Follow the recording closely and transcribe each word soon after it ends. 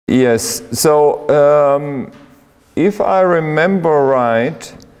Yes, so if I remember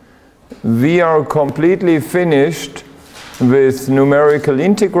right, we are completely finished with numerical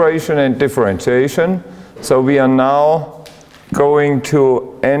integration and differentiation. So we are now going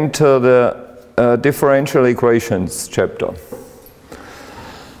to enter the differential equations chapter.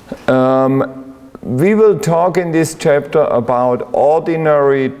 We will talk in this chapter about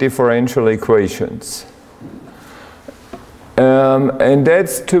ordinary differential equations. And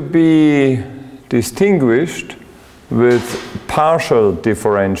that's to be distinguished with partial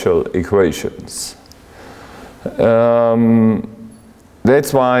differential equations. That's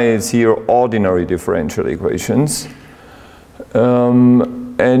why it's here ordinary differential equations.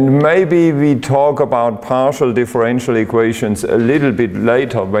 And maybe we talk about partial differential equations a little bit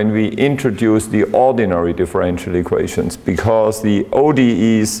later when we introduce the ordinary differential equations, because the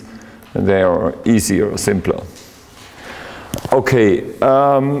ODEs, they are easier, simpler. Okay,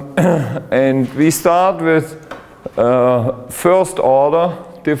 and we start with first order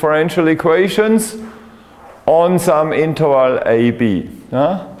differential equations on some interval AB.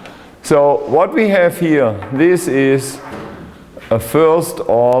 So what we have here, this is a first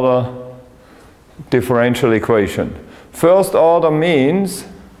order differential equation. First order means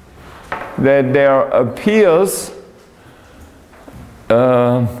that there appears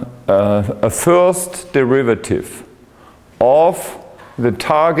a first derivative of the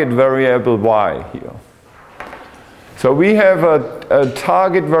target variable y here. So we have a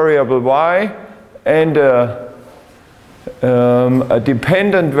target variable y and a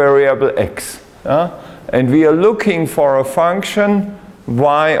dependent variable x. And we are looking for a function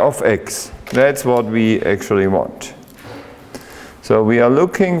y of x. That's what we actually want. So we are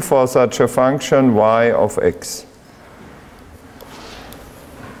looking for such a function y of x.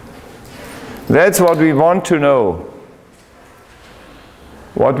 That's what we want to know.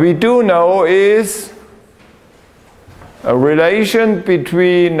 What we do know is a relation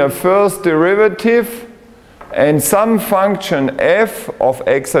between a first derivative and some function f of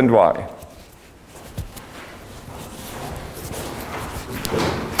x and y.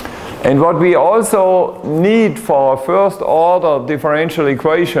 And what we also need for a first order differential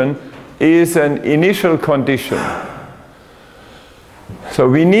equation is an initial condition. So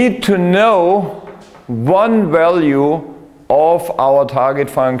we need to know one value of our target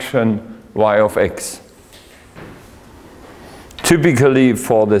function y of x. Typically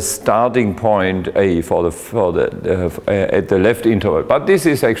for the starting point a, at the left interval. But this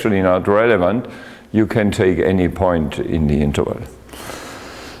is actually not relevant. You can take any point in the interval.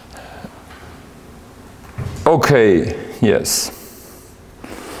 Okay, yes.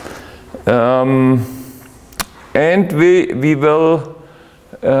 And we will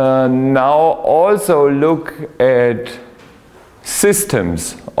now also look at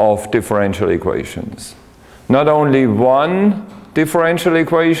systems of differential equations. Not only one differential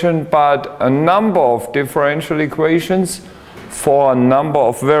equation, but a number of differential equations for a number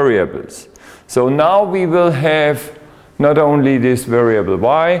of variables. So now we will have not only this variable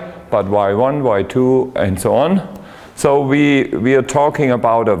y, but y1, y2, and so on. So we are talking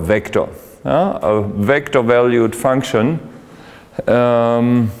about a vector valued function.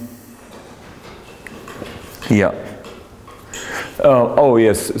 Yeah. Oh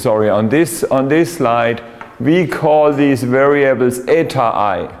yes, sorry. On this slide, we call these variables eta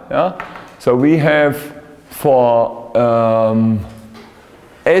I. So we have for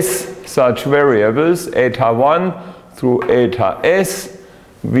s such variables, eta 1 through eta s,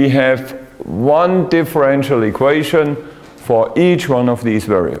 we have one differential equation for each one of these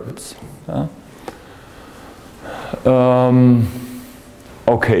variables.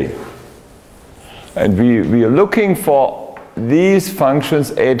 Okay. And we are looking for these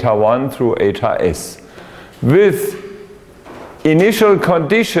functions eta 1 through eta s with initial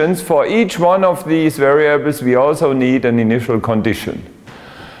conditions. For each one of these variables we also need an initial condition.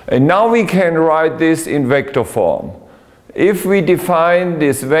 And now we can write this in vector form. If we define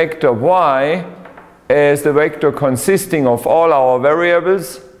this vector y as the vector consisting of all our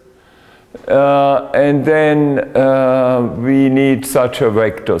variables, and then we need such a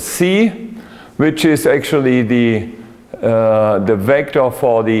vector c, which is actually the vector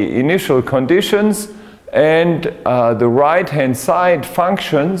for the initial conditions, and the right-hand side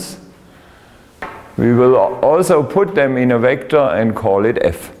functions, we will also put them in a vector and call it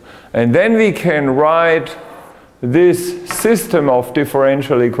f. And then we can write this system of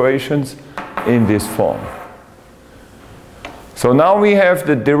differential equations in this form. So now we have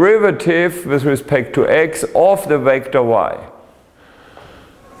the derivative with respect to x of the vector y.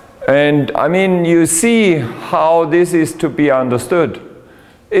 And I mean, you see how this is to be understood.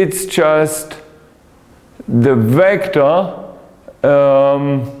 It's just the vector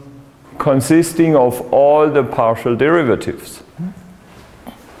consisting of all the partial derivatives.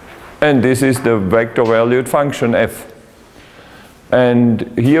 And this is the vector valued function f. And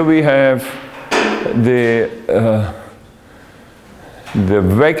here we have the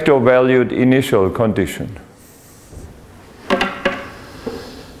vector valued initial condition.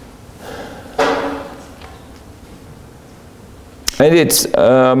 And it's,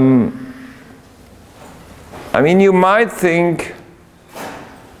 I mean, you might think,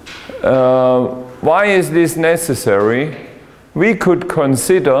 why is this necessary? We could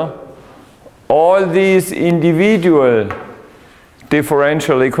consider all these individual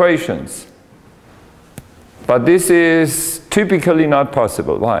differential equations. But this is typically not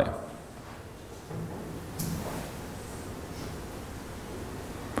possible. Why?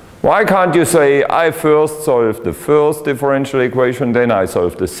 Why can't you say, I first solve the first differential equation, then I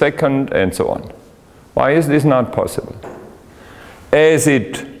solve the second, and so on? Why is this not possible? As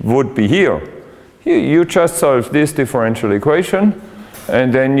it would be here. You just solve this differential equation,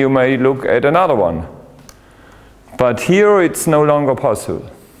 and then you may look at another one. But here it's no longer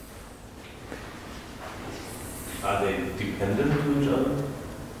possible. Are they dependent to each other?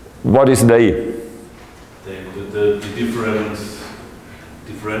 What is they? The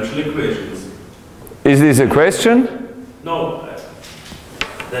differential equations. Is this a question? No,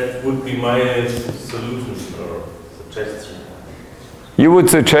 that would be my solution or suggestion. You would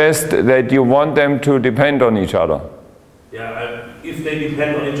suggest that you want them to depend on each other. Yeah, if they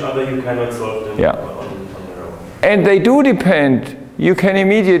depend on each other, you cannot solve them on their own. And they do depend. You can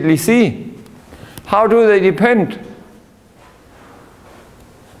immediately see. How do they depend?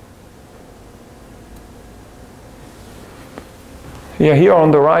 Yeah, here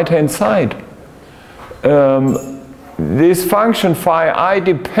on the right-hand side. This function phi I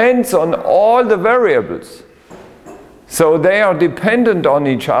depends on all the variables. So they are dependent on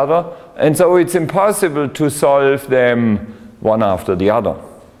each other, and so it's impossible to solve them one after the other.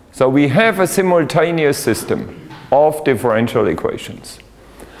 So we have a simultaneous system of differential equations.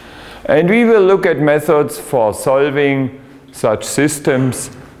 And we will look at methods for solving such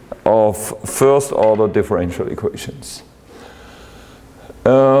systems of first-order differential equations.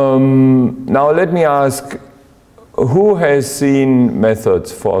 Now let me ask, who has seen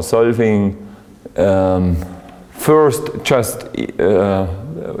methods for solving first just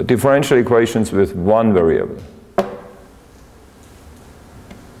differential equations with one variable?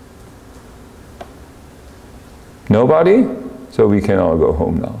 Nobody? So we can all go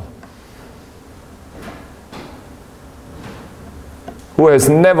home now. Who has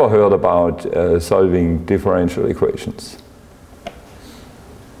never heard about solving differential equations?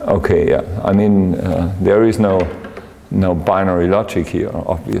 Okay, yeah. I mean, there is no binary logic here,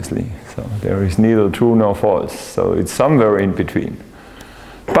 obviously. So there is neither true nor false. So it's somewhere in between.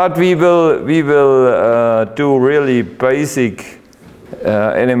 But we will do really basic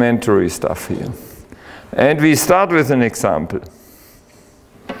elementary stuff here. And we start with an example.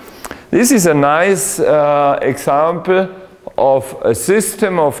 This is a nice example of a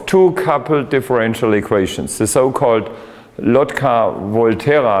system of two coupled differential equations, the so-called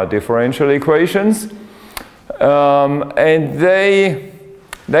Lotka-Volterra differential equations. And they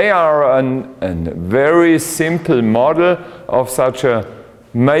are a very simple model of such a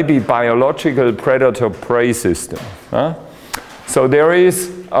maybe biological predator-prey system. So there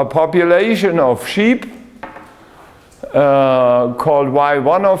is a population of sheep called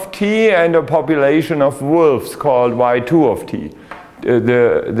Y1 of t and a population of wolves called Y2 of t.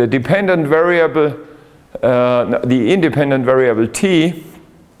 The dependent variable, the independent variable t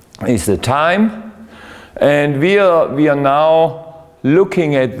is the time, and we are now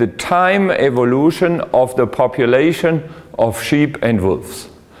looking at the time evolution of the population of sheep and wolves.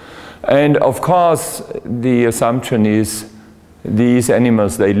 And of course the assumption is these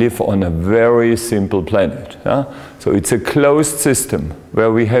animals, they live on a very simple planet. So it's a closed system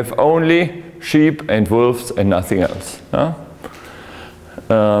where we have only sheep and wolves and nothing else.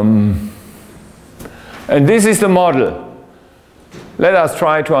 And this is the model. Let us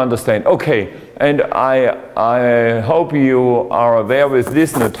try to understand. Okay, and I hope you are aware with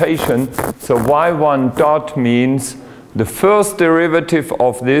this notation. So y1 dot means the first derivative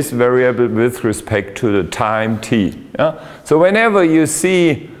of this variable with respect to the time t. So whenever you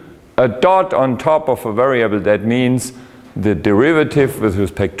see a dot on top of a variable, that means the derivative with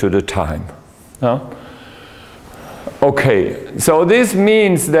respect to the time. Okay, so this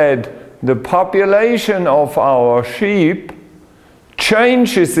means that the population of our sheep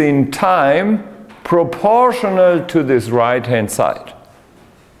changes in time proportional to this right-hand side.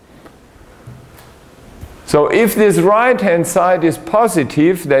 So if this right-hand side is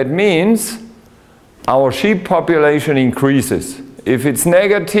positive, that means our sheep population increases. If it's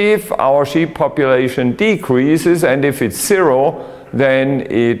negative, our sheep population decreases, and if it's 0, then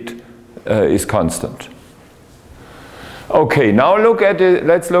it is constant. Okay, now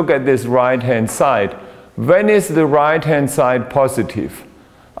let's look at this right-hand side. When is the right-hand side positive?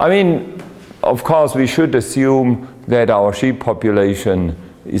 I mean, of course, we should assume that our sheep population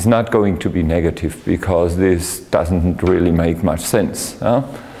is not going to be negative, because this doesn't really make much sense. So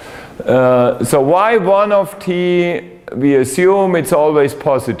y1 of t, we assume it's always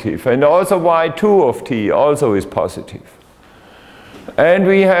positive, and also y2 of t also is positive. And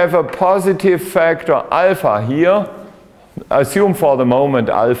we have a positive factor alpha here. Assume for the moment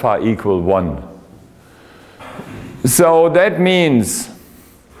alpha equal 1. So that means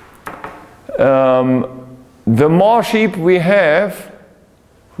the more sheep we have,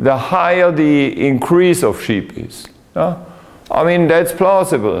 the higher the increase of sheep is. I mean, that's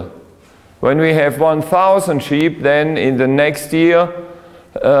plausible. When we have 1,000 sheep, then in the next year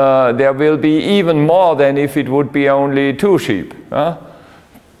there will be even more than if it would be only 2 sheep.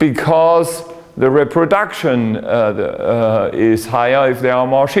 Because the reproduction is higher if there are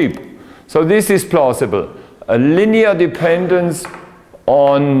more sheep. So this is plausible. A linear dependence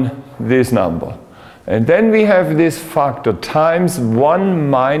on this number. And then we have this factor times 1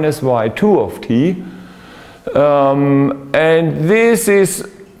 minus y2 of t. And this is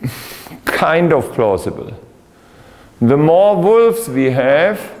kind of plausible. The more wolves we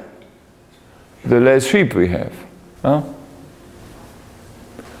have, the less sheep we have.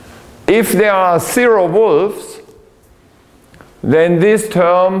 If there are 0 wolves, then this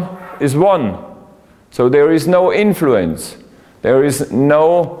term is 1. So there is no influence. There is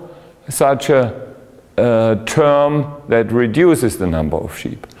no such a term that reduces the number of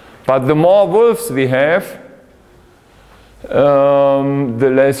sheep. But the more wolves we have,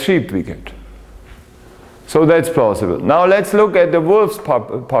 the less sheep we get. So that's plausible. Now let's look at the wolves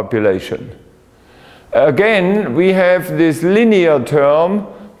population. Again, we have this linear term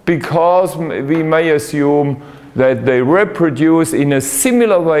because we may assume that they reproduce in a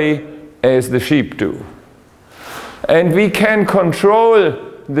similar way as the sheep do. And we can control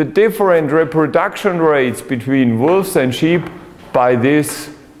the different reproduction rates between wolves and sheep by this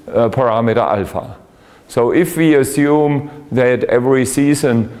parameter alpha. So if we assume that every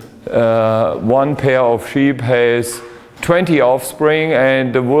season one pair of sheep has 20 offspring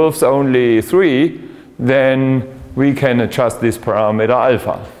and the wolves only 3, then we can adjust this parameter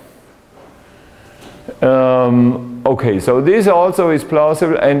alpha. Okay, so this also is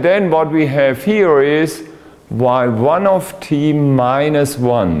plausible. And then what we have here is y1 of t minus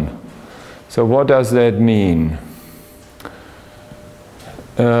 1. So what does that mean?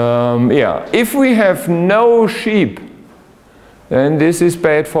 Yeah, if we have no sheep, then this is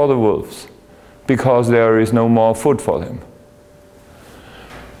bad for the wolves, because there is no more food for them.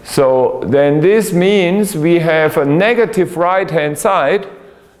 So then this means we have a negative right-hand side,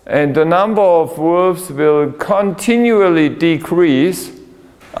 and the number of wolves will continually decrease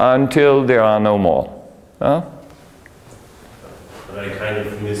until there are no more. But I kind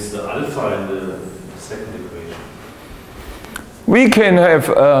of miss the alpha in the second equation. We can have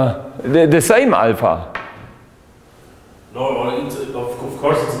the same alpha. No, it's, of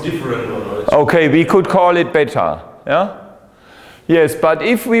course it's different. Okay, we could call it beta. Yeah? Yes, but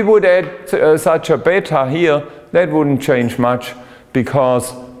if we would add such a beta here, that wouldn't change much,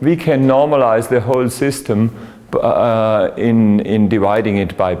 because we can normalize the whole system in dividing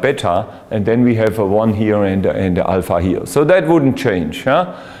it by beta, and then we have a 1 here and a alpha here. So that wouldn't change.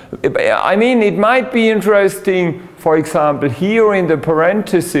 Huh? I mean, it might be interesting, for example, here in the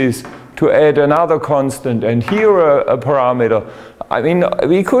parentheses to add another constant, and here a parameter. I mean,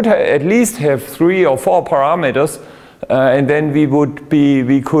 we could at least have 3 or 4 parameters, and then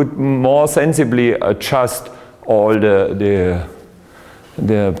we could more sensibly adjust all the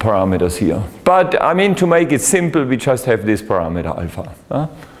parameters here. But I mean, to make it simple, we just have this parameter alpha.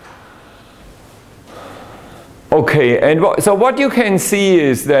 Okay, and so what you can see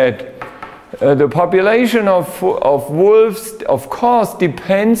is that the population of wolves, of course,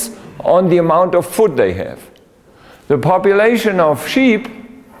 depends on the amount of food they have. The population of sheep,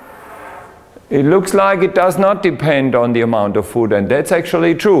 it looks like it does not depend on the amount of food, and that's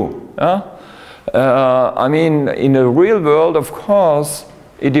actually true. I mean, in the real world, of course,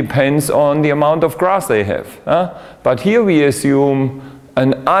 it depends on the amount of grass they have. But here we assume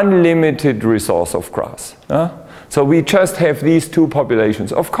an unlimited resource of grass. So we just have these 2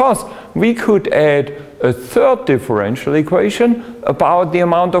 populations. Of course, we could add a third differential equation about the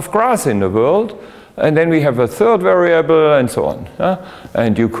amount of grass in the world, and then we have a third variable, and so on.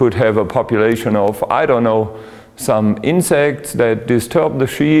 And you could have a population of, I don't know, some insects that disturb the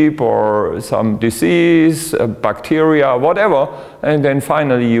sheep, or some disease, bacteria, whatever, and then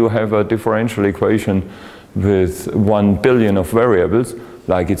finally you have a differential equation with 1 billion of variables,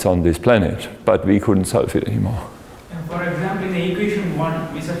 like it's on this planet, but we couldn't solve it anymore. For example, in the equation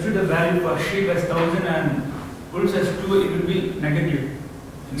 1, we substitute the value for sheep as 1000 and wolves as 2, it will be negative.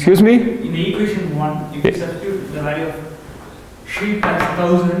 Excuse me? In the equation 1, if we substitute the value of sheep as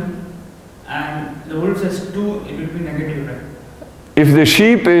 1000 and the wolves as 2, it will be negative, right? If the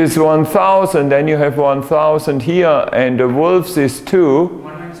sheep is 1000, then you have 1000 here, and the wolves is 2, 1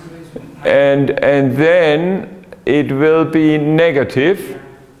 minus 2 is 1. and then it will be negative.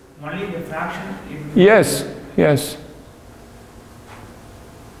 Only the fraction. Yes, yes.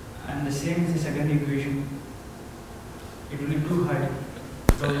 And the same is the second equation. It will be too high.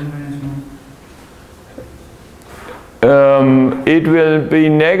 1000 minus 1. It will be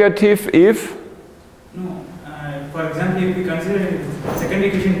negative if? No. For example, if we consider the second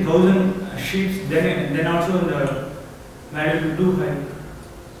equation 1000 sheep, then also the value will be too high.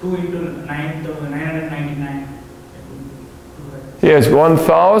 2 into 999. Yes,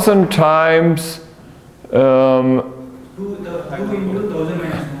 1000 times 2 into 1000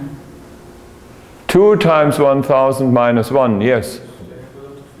 minus 1. 2 times 1000 minus 1, yes.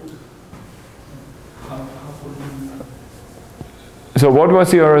 So what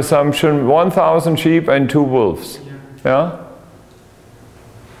was your assumption? 1000 sheep and 2 wolves. Yeah?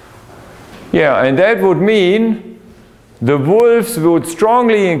 Yeah, and that would mean the wolves would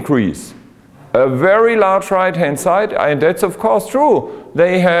strongly increase. A very large right-hand side, and that's of course true.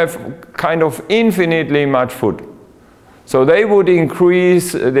 They have kind of infinitely much food. So they would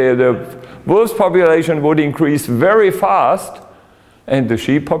increase, the wolves population would increase very fast, and the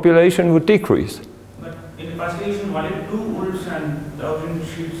sheep population would decrease. But in the first equation, only 2 wolves and 1000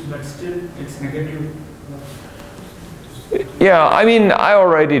 sheep, but still it's negative. Yeah, I mean, I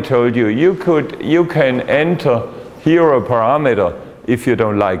already told you, you can enter here a parameter if you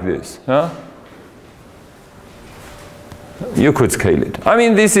don't like this. Huh? You could scale it. I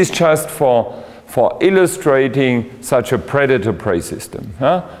mean, this is just for illustrating such a predator-prey system.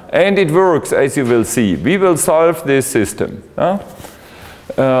 Huh? And it works, as you will see. We will solve this system. Huh?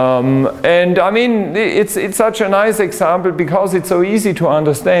 And I mean, it's such a nice example because it's so easy to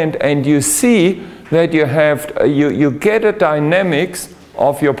understand, and you see that you get a dynamics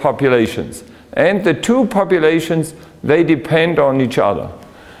of your populations. And the two populations, they depend on each other.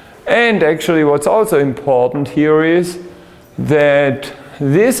 And actually what's also important here is that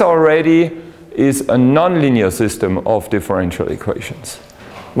this already is a nonlinear system of differential equations.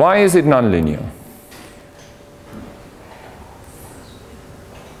 Why is it nonlinear?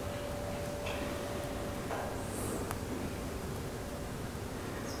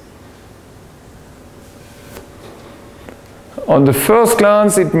 On the first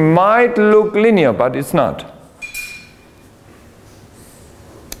glance, it might look linear, but it's not.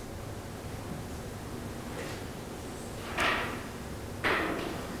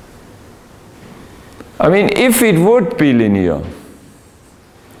 I mean, if it would be linear,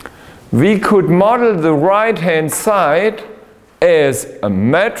 we could model the right-hand side as a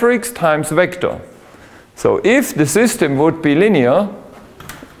matrix times vector. So if the system would be linear,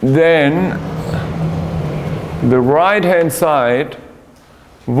 then the right-hand side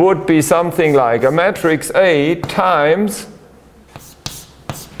would be something like a matrix A times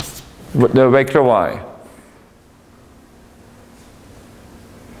the vector y.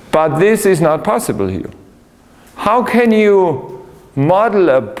 But this is not possible here. How can you model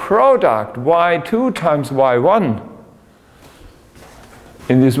a product y2 times y1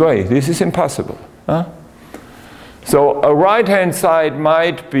 in this way? This is impossible. Huh? So a right-hand side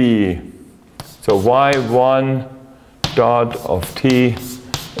might be, so y1 dot of t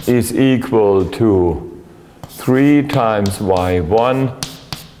is equal to 3 times y1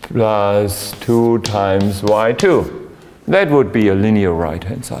 plus 2 times y2. That would be a linear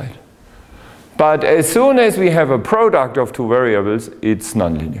right-hand side. But as soon as we have a product of two variables, it's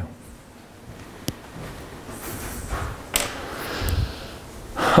nonlinear.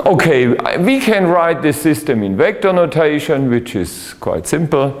 Okay, we can write this system in vector notation, which is quite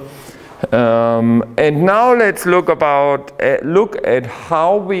simple. And now let's look at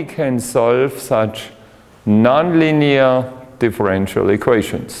how we can solve such nonlinear differential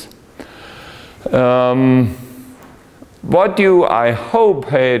equations. What you, I hope,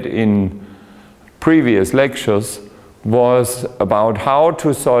 had in previous lectures was about how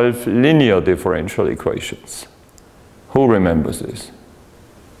to solve linear differential equations. Who remembers this?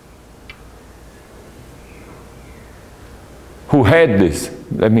 Who had this?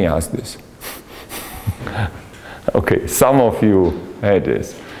 Let me ask this. Okay, some of you had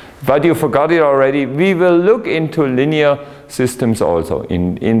this. But you forgot it already. We will look into linear systems also,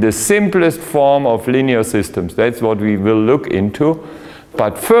 in the simplest form of linear systems. That's what we will look into.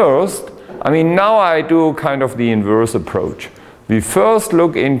 But first, I mean, now I do kind of the inverse approach. We first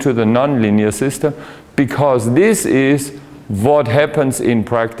look into the nonlinear system because this is what happens in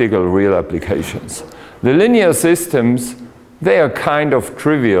practical real applications. The linear systems, they are kind of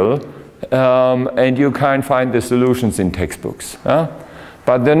trivial and you can't find the solutions in textbooks.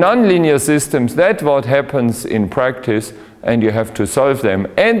 But the nonlinear systems, that's what happens in practice and you have to solve them.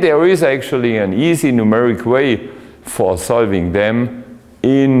 And there is actually an easy numeric way for solving them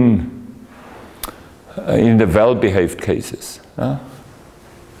in the well-behaved cases.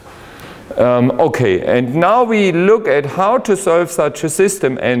 Okay, and now we look at how to solve such a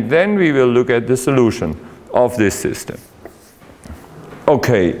system and then we will look at the solution of this system.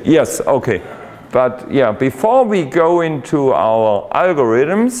 Okay, yes, okay. But yeah, before we go into our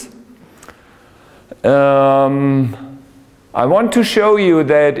algorithms, I want to show you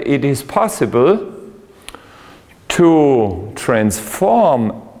that it is possible to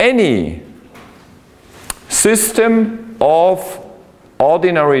transform any system of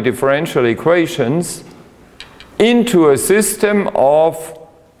ordinary differential equations into a system of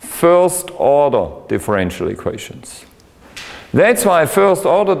first-order differential equations. That's why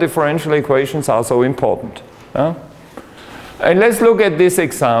first-order differential equations are so important. And let's look at this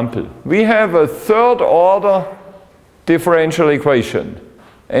example. We have a third-order differential equation.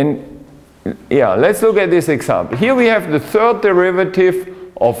 And yeah, let's look at this example. Here we have the third derivative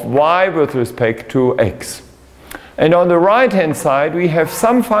of y with respect to x. And on the right-hand side, we have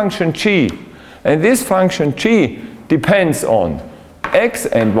some function g. And this function g depends on x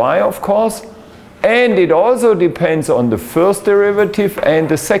and y, of course. And it also depends on the first derivative and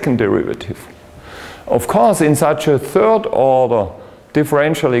the second derivative. Of course, in such a third-order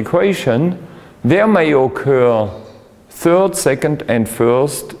differential equation, there may occur third, second, and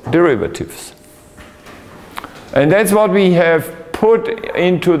first derivatives. And that's what we have put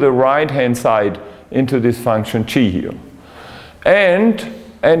into the right-hand side into this function g here.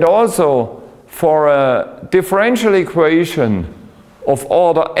 And also for a differential equation of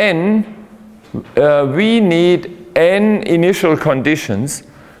order n, we need n initial conditions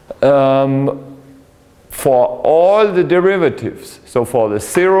for all the derivatives. So for the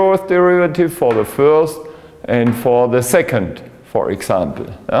zeroth derivative, for the first, and for the second, for example.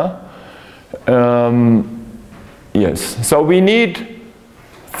 Yes, so we need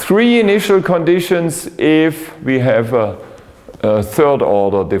 3 initial conditions if we have a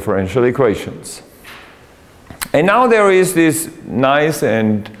third-order differential equations. And now there is this nice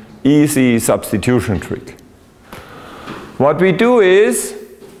and easy substitution trick. What we do is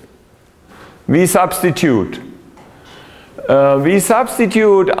we substitute. We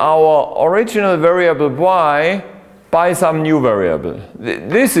substitute our original variable y by some new variable.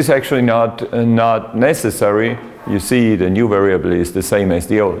 This is actually not necessary. You see, the new variable is the same as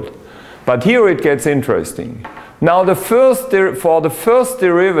the old. But here it gets interesting. Now for the first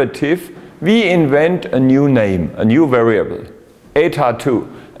derivative, we invent a new name, a new variable, eta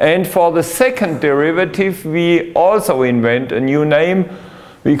 2. And for the second derivative, we also invent a new name.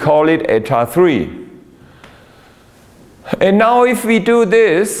 We call it eta 3. And now if we do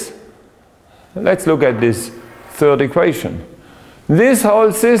this, let's look at this third equation. This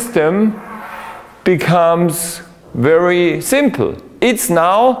whole system becomes very simple. It's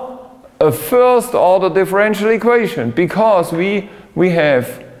now a first-order differential equation because we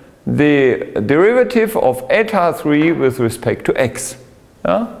have the derivative of eta 3 with respect to x.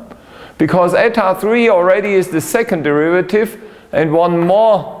 Because eta 3 already is the second derivative and one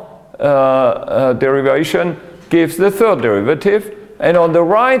more derivation gives the third derivative. And on the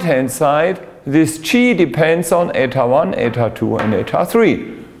right-hand side, this g depends on eta 1, eta 2, and eta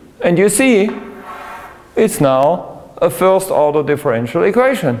 3. And you see, it's now a first-order differential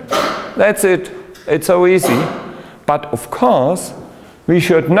equation. That's it. It's so easy. But of course, we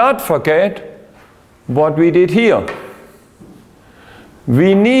should not forget what we did here.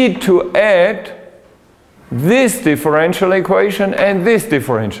 We need to add this differential equation and this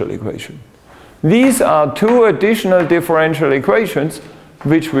differential equation. These are 2 additional differential equations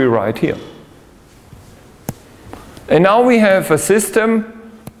which we write here. And now we have a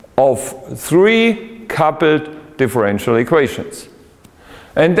system of 3 coupled differential equations.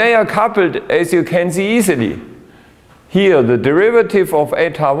 And they are coupled, as you can see easily. Here the derivative of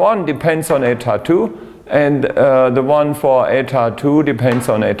eta 1 depends on eta 2, and the one for eta 2 depends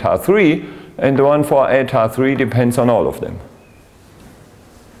on eta 3, and the one for eta 3 depends on all of them.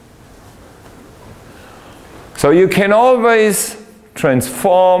 So you can always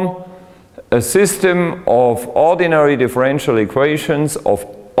transform a system of ordinary differential equations of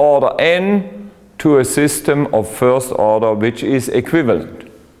order n to a system of first order which is equivalent.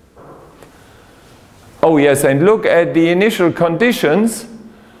 Oh yes, and look at the initial conditions.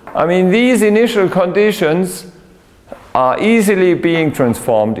 I mean, these initial conditions are easily being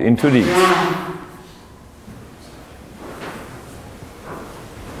transformed into these.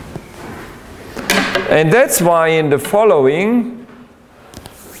 And that's why in the following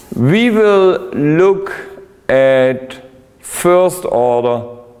we will look at first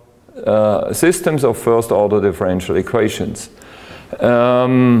order systems of first order differential equations.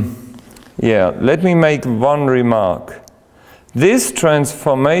 Yeah, let me make one remark. This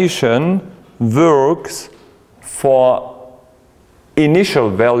transformation works for initial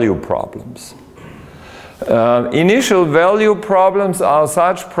value problems. Initial value problems are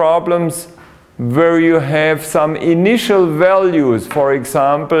such problems where you have some initial values, for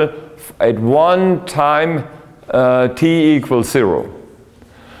example, at one time t equals 0.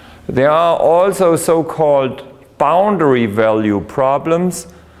 There are also so-called boundary value problems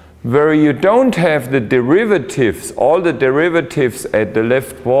where you don't have the derivatives, all the derivatives at the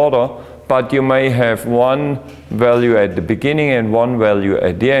left border, but you may have one value at the beginning and one value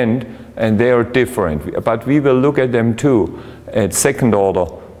at the end, and they are different. But we will look at them too, at second order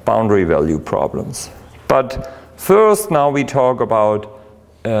boundary value problems. But first now we talk about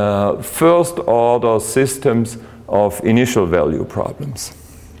first order systems of initial value problems.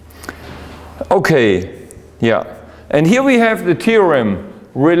 Okay, yeah. And here we have the theorem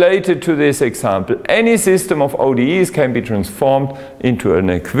related to this example. Any system of ODEs can be transformed into an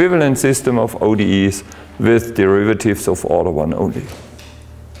equivalent system of ODEs with derivatives of order 1 only.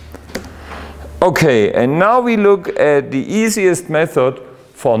 Okay, and now we look at the easiest method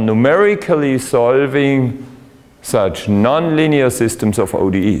for numerically solving such nonlinear systems of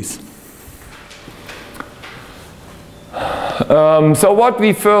ODEs. So what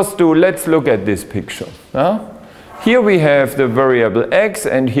we first do, let's look at this picture. Here we have the variable x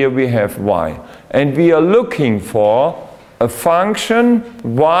and here we have y. And we are looking for a function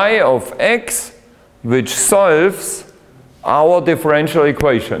y of x which solves our differential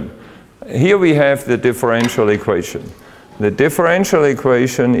equation. Here we have the differential equation. The differential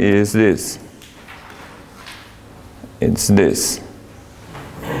equation is this. It's this.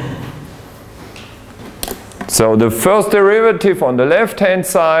 So the first derivative on the left-hand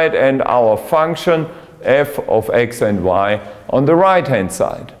side and our function f of x and y on the right-hand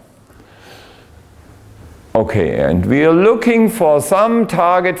side. Okay, and we are looking for some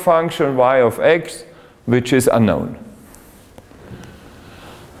target function y of x which is unknown.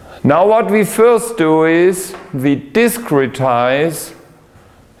 Now what we first do is we discretize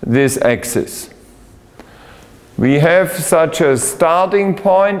this axis. We have such a starting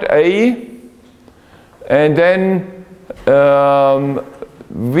point A, and then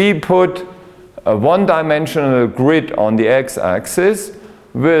we put a one-dimensional grid on the x-axis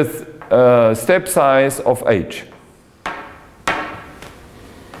with a step size of h.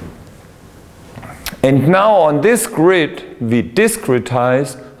 And now on this grid we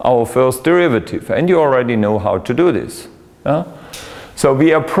discretize our first derivative, and you already know how to do this. So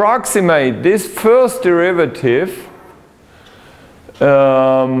we approximate this first derivative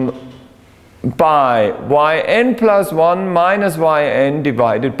by yn plus 1 minus yn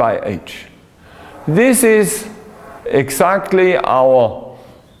divided by h. This is exactly our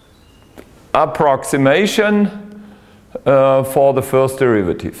approximation for the first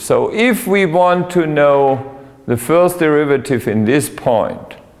derivative. So if we want to know the first derivative in this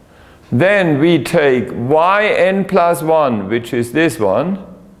point, then we take yn plus 1, which is this one,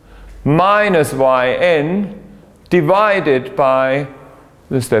 minus yn divided by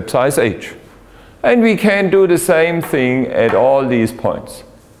the step size h. And we can do the same thing at all these points.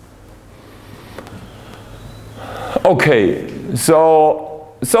 Okay,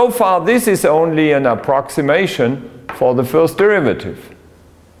 so far this is only an approximation for the first derivative.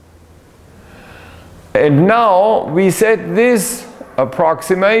 And now we set this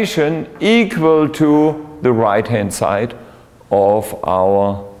approximation equal to the right-hand side of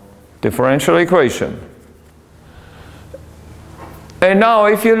our differential equation. And now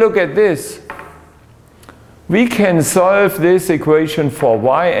if you look at this, we can solve this equation for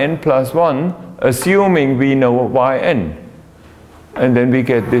yn plus 1 assuming we know yn. And then we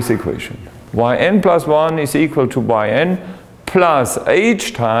get this equation. Yn plus 1 is equal to yn plus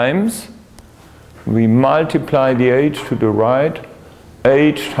h times, we multiply the h to the right,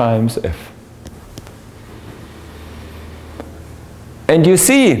 h times f. And you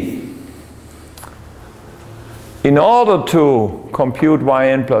see, in order to compute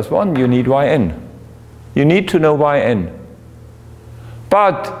yn plus 1, you need yn. You need to know yn.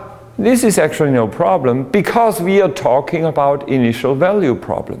 But this is actually no problem because we are talking about initial value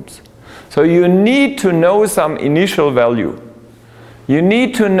problems. So you need to know some initial value. You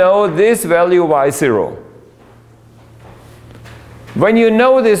need to know this value y0. When you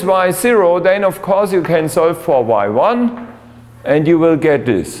know this y0, then of course you can solve for y1 and you will get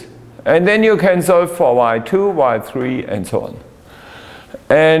this. And then you can solve for y2, y3 and so on.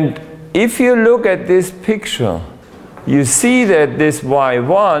 And if you look at this picture, you see that this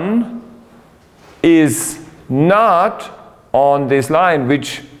y1 is not on this line,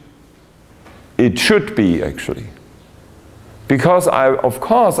 which it should be actually. Because of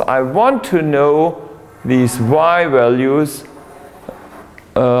course I want to know these y values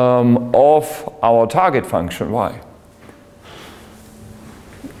of our target function y.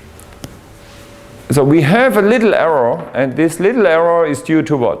 So we have a little error, and this little error is due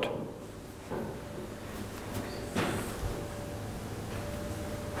to what?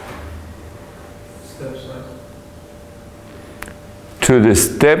 Step size. To the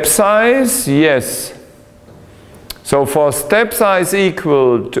step size, yes. So for step size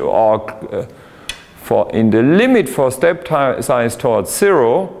equal to, or in the limit for step size towards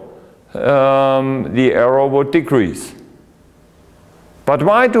 0, the error would decrease. But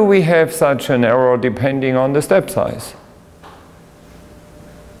why do we have such an error depending on the step size?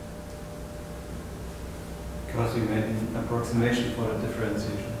 Because we made an approximation for the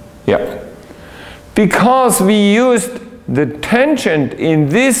differentiation. Yeah. Because we used the tangent in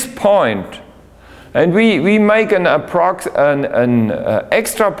this point, and we make an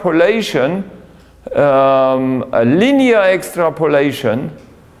extrapolation, a linear extrapolation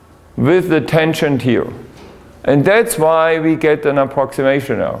with the tangent here. And that's why we get an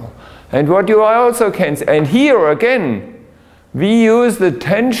approximation error. And what you also can see, and here again, we use the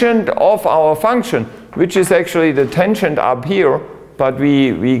tangent of our function, which is actually the tangent up here, but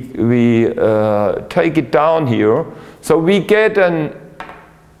we take it down here. So we get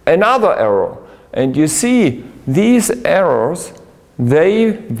another error. And you see, these errors,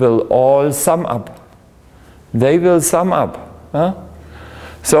 they will all sum up. They will sum up. Huh?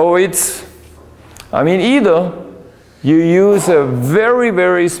 So it's, I mean, either you use a very,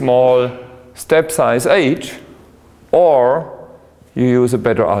 very small step size h, or you use a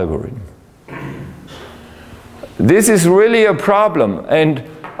better algorithm. This is really a problem. And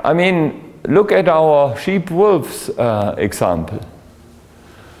I mean, look at our sheep-wolves example.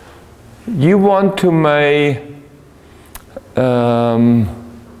 You want to make,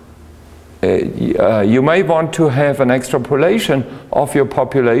 you may want to have an extrapolation of your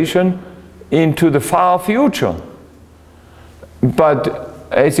population into the far future. But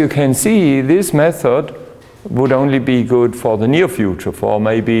as you can see, this method would only be good for the near future, for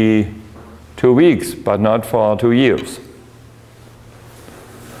maybe 2 weeks, but not for 2 years.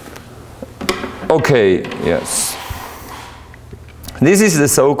 Okay, yes. This is the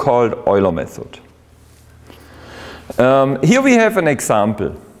so-called Euler method. Here we have an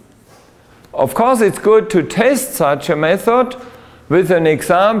example. Of course, it's good to test such a method with an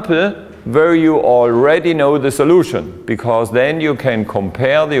example where you already know the solution, because then you can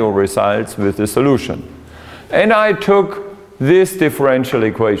compare your results with the solution. And I took this differential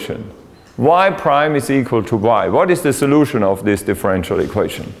equation. Y prime is equal to y. What is the solution of this differential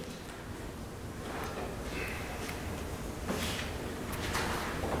equation?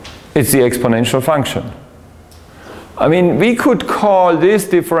 It's the exponential function. I mean, we could call this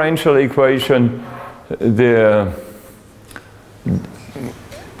differential equation the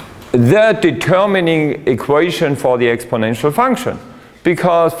determining equation for the exponential function,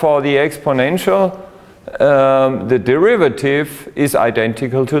 because for the exponential the derivative is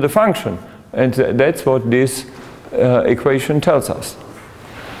identical to the function, and that's what this equation tells us.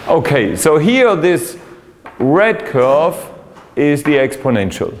 Okay, so here this red curve is the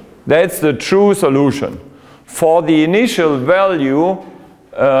exponential. That's the true solution. For the initial value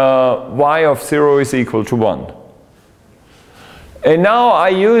y of 0 is equal to 1. And now I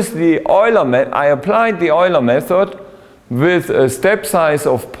use the Euler method. I applied the Euler method with a step size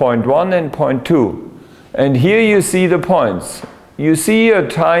of 0.1 and 0.2. And here you see the points. You see a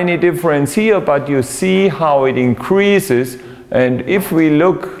tiny difference here, but you see how it increases. And if we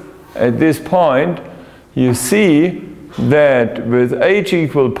look at this point, you see that with h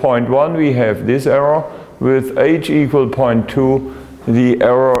equal 0.1 we have this error. With h equal 0.2 the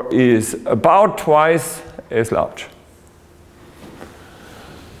error is about twice as large.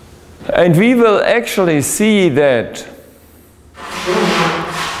 And we will actually see that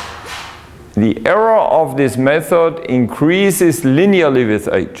the the error of this method increases linearly with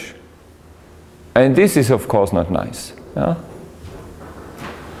age. And this is of course not nice. Yeah?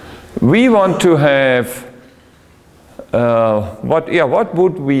 We want to have, what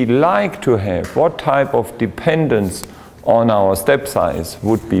would we like to have? What type of dependence on our step size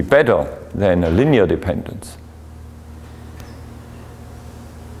would be better than a linear dependence?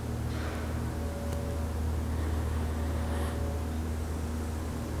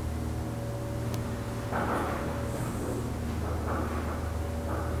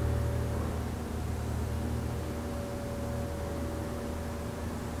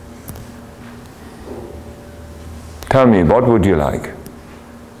 Tell me, what would you like?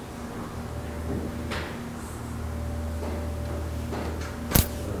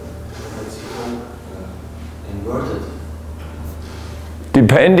 Inverted.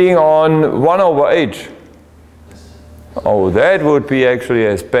 Depending on 1 over h. Oh, that would be actually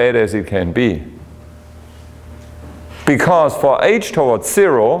as bad as it can be. Because for h towards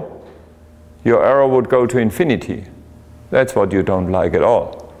 0, your error would go to infinity. That's what you don't like at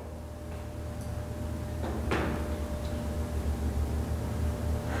all.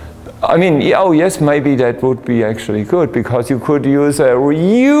 I mean, oh yes, maybe that would be actually good, because you could use a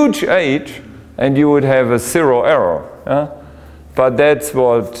huge h and you would have a 0 error. Yeah? But that's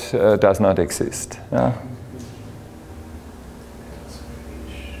what does not exist. Yeah?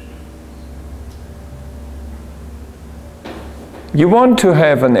 You want to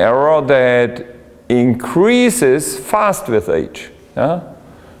have an error that increases fast with h. Yeah?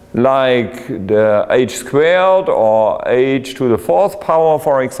 Like the h squared or h to the 4th power,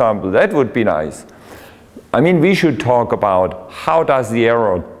 for example. That would be nice. I mean, we should talk about how does the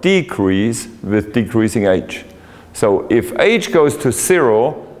error decrease with decreasing h. So if h goes to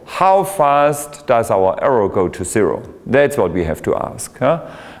 0, how fast does our error go to 0? That's what we have to ask. Huh?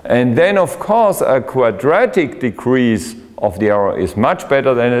 And then, of course, a quadratic decrease of the error is much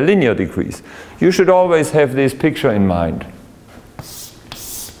better than a linear decrease. You should always have this picture in mind.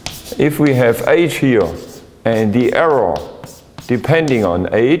 If we have h here and the error depending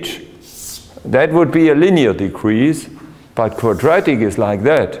on h, that would be a linear decrease, but quadratic is like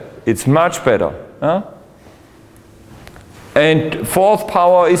that. It's much better. Huh? And 4th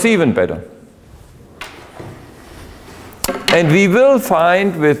power is even better. And we will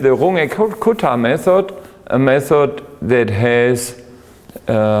find with the Runge-Kutta method a method that has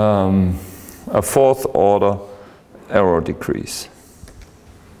a 4th order error decrease.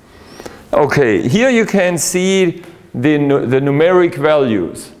 Okay, here you can see the numeric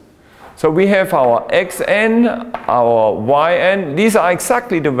values. So we have our xn, our yn. These are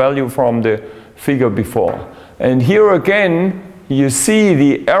exactly the value from the figure before. And here again, you see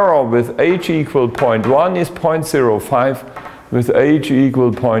the error with h equal 0.1 is 0.05. With h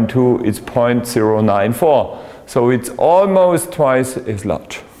equal 0.2, it's 0.094. So it's almost twice as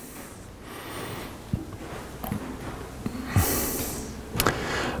large.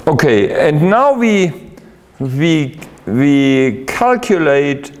 Okay, and now we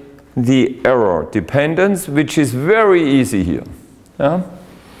calculate the error dependence, which is very easy here. Yeah?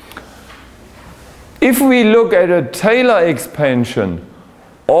 If we look at a Taylor expansion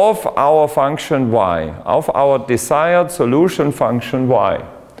of our function y, of our desired solution function y,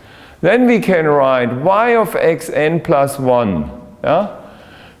 then we can write y of xn plus 1. Yeah?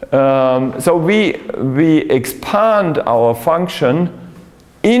 So we expand our function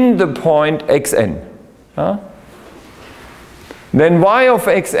in the point xn. Then y of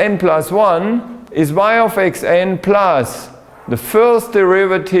xn plus 1 is y of xn plus the first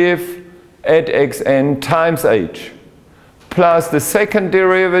derivative at xn times h, plus the second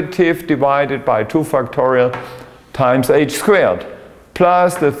derivative divided by 2 factorial times h squared,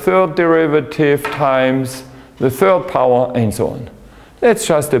 plus the third derivative times the 3rd power, and so on. That's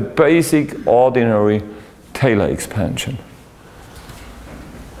just a basic ordinary Taylor expansion.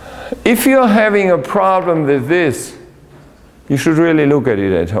 If you're having a problem with this, you should really look at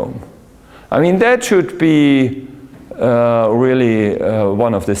it at home. I mean, that should be really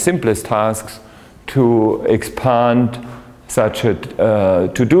one of the simplest tasks, to expand such a,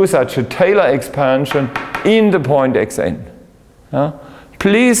 to do such a Taylor expansion in the point xn.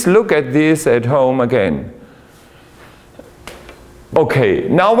 Please look at this at home again. Okay,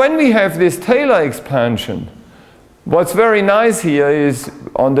 now when we have this Taylor expansion, what's very nice here is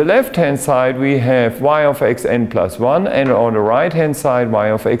on the left-hand side we have y of xn plus 1, and on the right-hand side y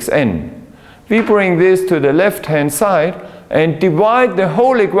of xn. We bring this to the left-hand side and divide the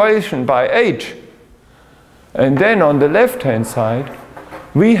whole equation by h. And then on the left-hand side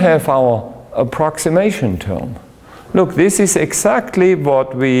we have our approximation term. Look, this is exactly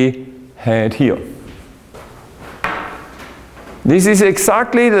what we had here. This is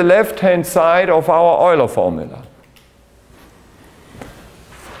exactly the left-hand side of our Euler formula.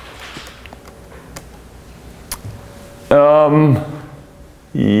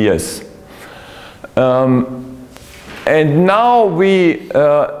 Yes. And now we,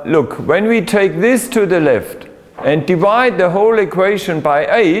 look, when we take this to the left and divide the whole equation by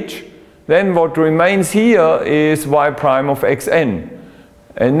h, then what remains here is y prime of xn.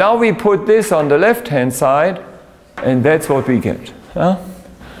 And now we put this on the left-hand side, and that's what we get. Now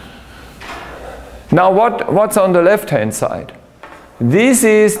what's on the left-hand side? This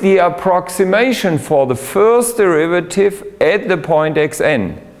is the approximation for the first derivative at the point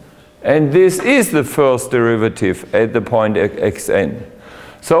xn. And this is the first derivative at the point xn.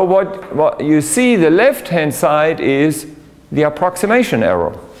 So what you see, the left-hand side is the approximation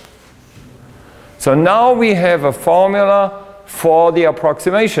error. So now we have a formula for the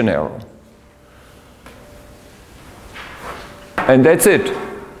approximation error. And that's it.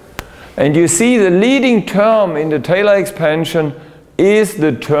 And you see the leading term in the Taylor expansion is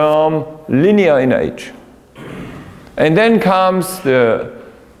the term linear in h. And then comes the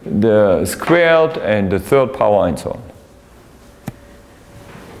squared and the third power and so on.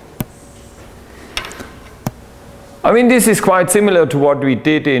 I mean, this is quite similar to what we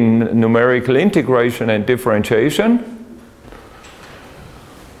did in numerical integration and differentiation.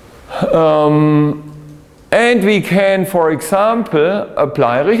 And we can, for example,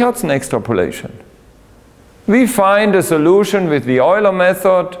 apply Richardson extrapolation. We find a solution with the Euler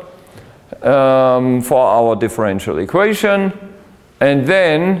method for our differential equation, and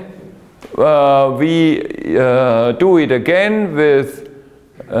then we do it again with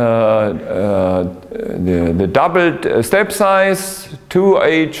the doubled step size,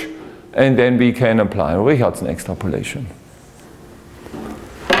 2h, and then we can apply Richardson extrapolation.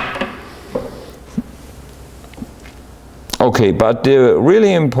 Okay, but the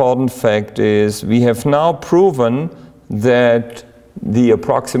really important fact is we have now proven that the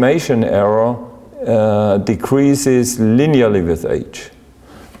approximation error decreases linearly with h.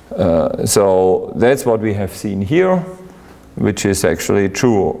 So that's what we have seen here, which is actually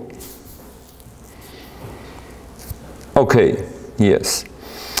true. Okay, yes.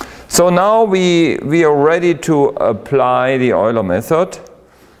 So now we are ready to apply the Euler method.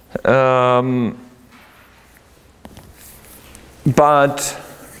 But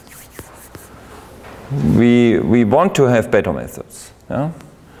we want to have better methods. Yeah?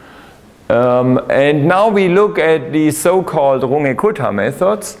 And now we look at the so-called Runge-Kutta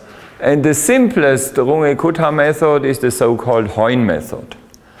methods. And the simplest Runge-Kutta method is the so-called Hoyne method.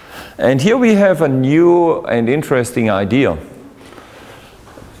 And here we have a new and interesting idea.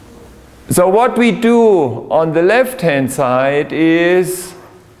 So what we do on the left-hand side is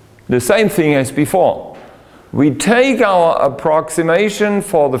the same thing as before. We take our approximation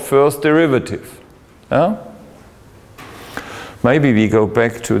for the first derivative. Yeah? Maybe we go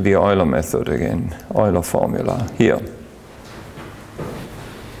back to the Euler method again, Euler formula here.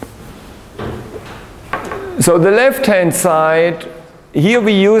 So the left-hand side, here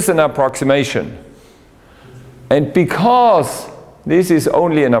we use an approximation. And because this is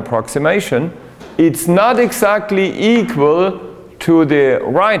only an approximation, it's not exactly equal to the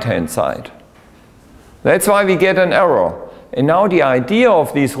right-hand side. That's why we get an error. And now the idea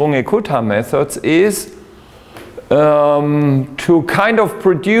of these Runge-Kutta methods is to kind of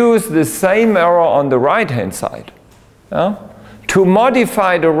produce the same error on the right-hand side. Yeah? To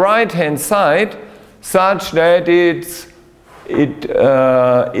modify the right-hand side such that it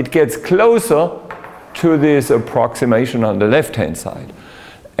gets closer to this approximation on the left-hand side.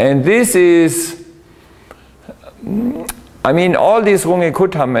 And this is, I mean, all these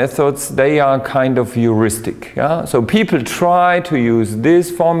Runge-Kutta methods, they are kind of heuristic. Yeah? So people try to use this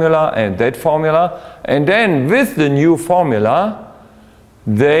formula and that formula, and then with the new formula,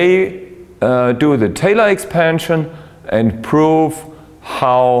 they do the Taylor expansion and prove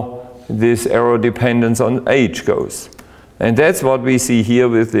how this error dependence on h goes. And that's what we see here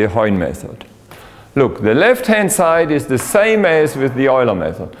with the Hoyne method. Look, the left-hand side is the same as with the Euler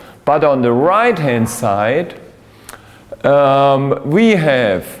method, but on the right-hand side, we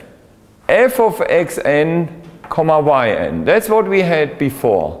have f of xn, yn. That's what we had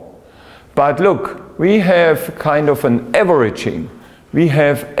before. But look, we have kind of an averaging. We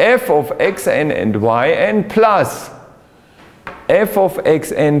have f of xn and yn plus f of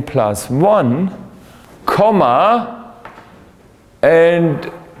xn plus 1, comma, and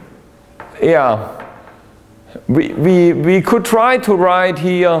yeah, we could try to write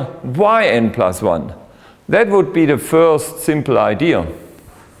here yn plus 1. That would be the first simple idea.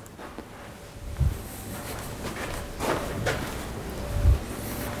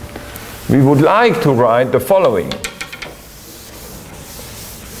 we would like to write the following.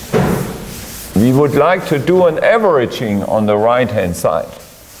 We would like to do an averaging on the right-hand side.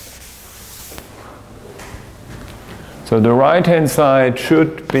 So the right-hand side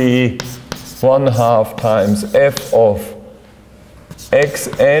should be 1/2 times f of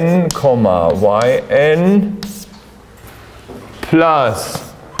xn, yn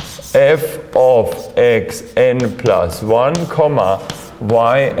plus f of xn plus 1,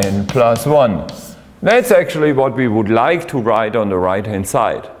 yn plus 1. That's actually what we would like to write on the right-hand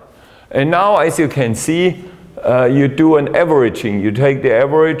side. And now, as you can see, you do an averaging. You take the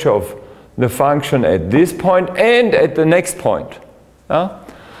average of the function at this point and at the next point.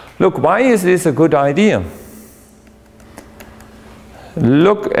 Look, why is this a good idea?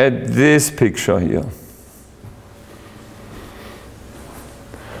 Look at this picture here.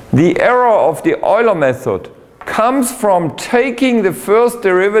 The error of the Euler method comes from taking the first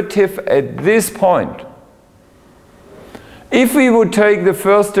derivative at this point. If we would take the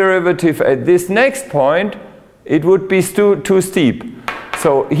first derivative at this next point, it would be too steep.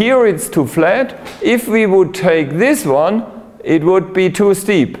 So here it's too flat. If we would take this one, it would be too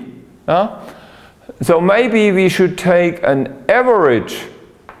steep. So maybe we should take an average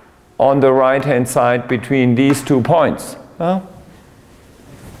on the right-hand side between these 2 points.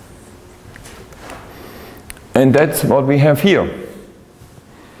 And that's what we have here.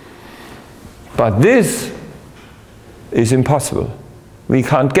 But this is impossible. We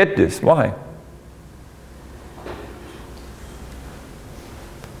can't get this. Why?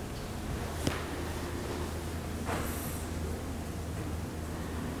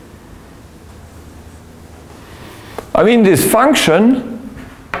 I mean, this function,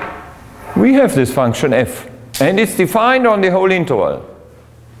 we have this function f, and it's defined on the whole interval.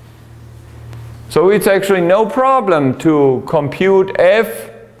 So it's actually no problem to compute f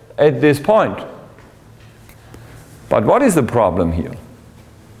at this point. But what is the problem here?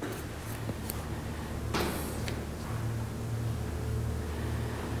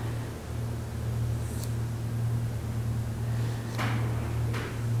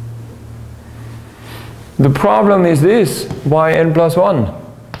 The problem is this, yn plus 1.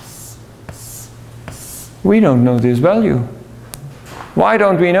 We don't know this value. Why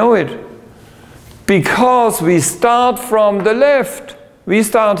don't we know it? Because we start from the left. We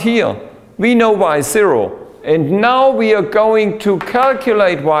start here. We know y0. And now we are going to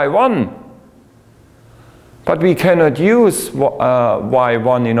calculate y1. But we cannot use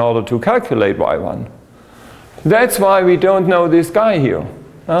y1 in order to calculate y1. That's why we don't know this guy here.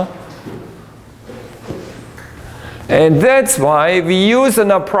 And that's why we use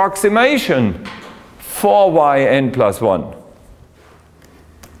an approximation for yn plus 1.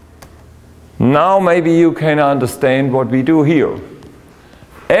 Now maybe you can understand what we do here.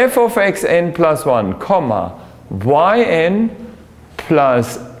 F of xn plus 1, yn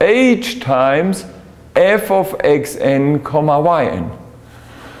plus h times f of xn, yn.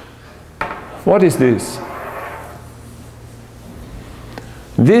 What is this?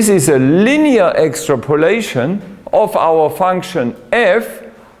 This is a linear extrapolation of our function f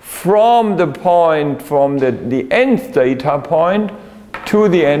from the point, from the nth data point to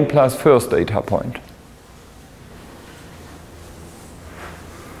the n plus first data point.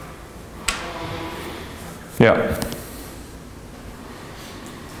 Yeah.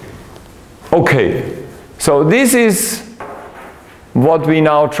 Okay, so this is what we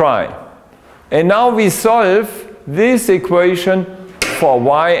now try. And now we solve this equation for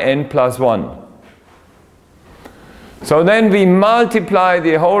yn plus 1. So then we multiply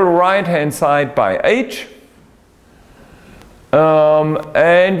the whole right-hand side by h.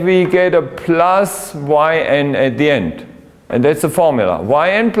 And we get a plus yn at the end. And that's the formula.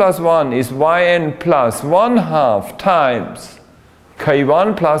 Yn plus 1 is yn plus 1/2 times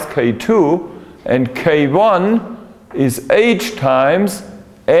k1 plus k2. And k1 is h times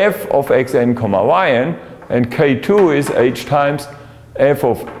f of xn, yn. And k2 is h times f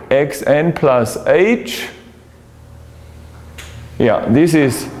of xn plus h. Yeah, this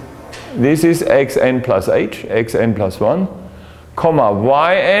is xn plus h, xn plus 1,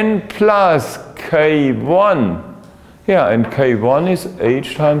 yn plus k1. Yeah, and k1 is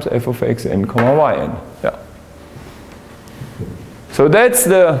h times f of xn, yn. Yeah. So that's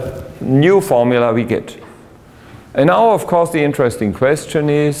the new formula we get. And now, of course, the interesting question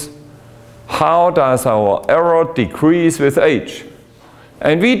is, how does our error decrease with h?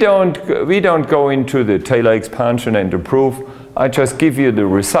 And we don't go into the Taylor expansion and the proof. I just give you the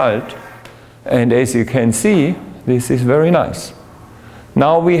result. And as you can see, this is very nice.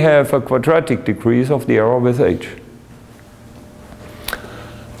 Now we have a quadratic decrease of the error with h.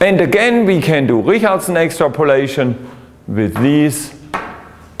 And again, we can do Richardson extrapolation with these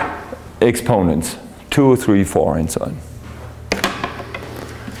exponents, 2, 3, 4, and so on.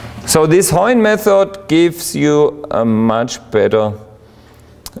 So this Hoyne method gives you a much better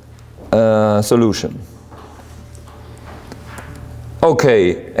solution.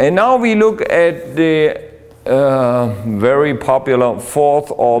 Okay, and now we look at the very popular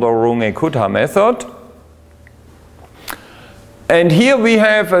fourth order Runge-Kutta method. And here we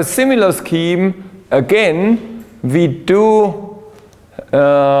have a similar scheme. Again, we do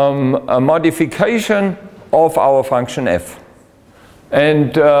a modification of our function f.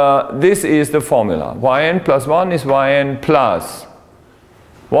 And this is the formula. Yn plus 1 is Yn plus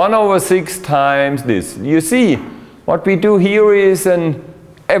 1 over 6 times this. You see, what we do here is an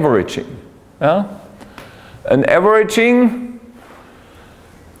averaging. An averaging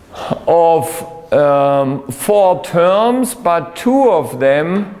of 4 terms, but 2 of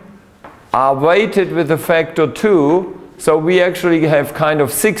them are weighted with a factor 2. So we actually have kind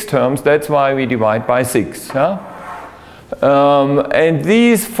of 6 terms. That's why we divide by 6. And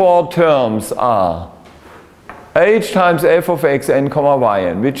these 4 terms are h times f of x n comma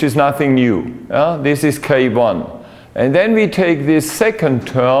yn, which is nothing new. This is k1. And then we take this second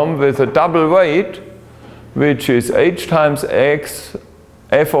term with a double weight, which is h times x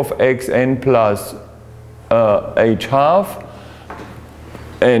f of x n plus h half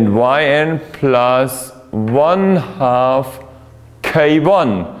and yn plus 1 half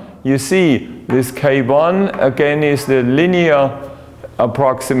k1. You see, this k1 again is the linear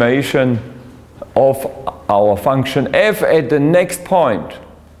approximation of our function f at the next point.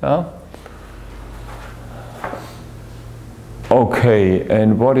 Okay,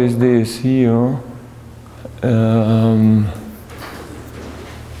 and what is this here?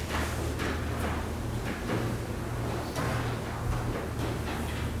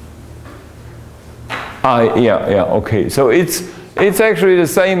 Okay. So it's actually the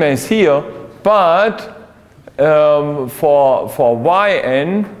same as here, but for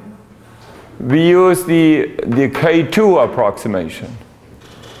yn we use the k2 approximation,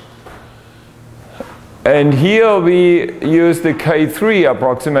 and here we use the k3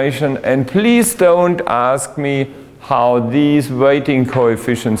 approximation. And please don't ask me how these weighting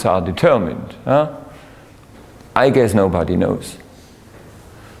coefficients are determined. I guess nobody knows.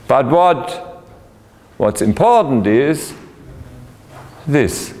 But what's important is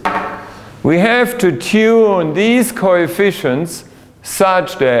this. We have to tune these coefficients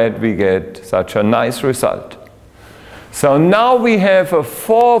such that we get such a nice result. So now we have a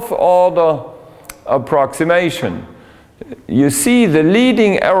fourth order approximation. You see, the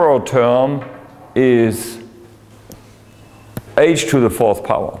leading error term is h to the 4th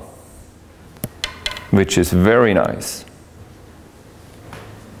power, which is very nice.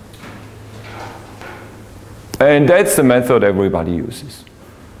 And that's the method everybody uses.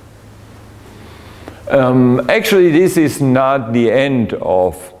 Actually, this is not the end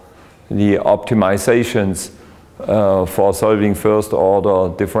of the optimizations for solving first order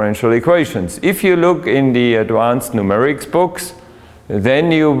differential equations. If you look in the advanced numerics books,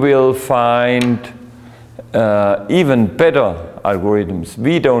 then you will find even better algorithms.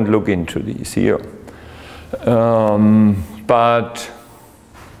 We don't look into these here. But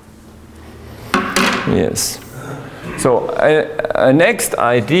yes. So a next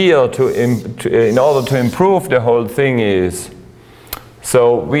idea in order to improve the whole thing is,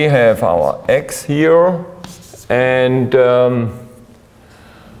 so we have our x here, and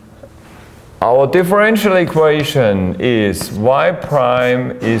our differential equation is y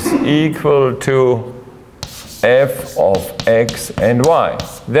prime is equal to f of x and y.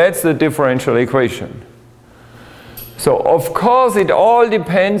 That's the differential equation. So of course it all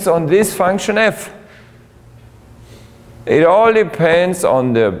depends on this function f. It all depends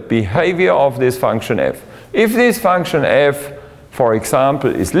on the behavior of this function f. If this function f, for example,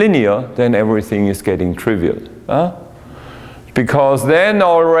 is linear, then everything is getting trivial. Because then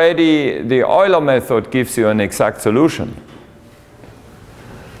already the Euler method gives you an exact solution.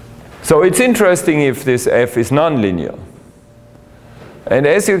 So it's interesting if this f is nonlinear. And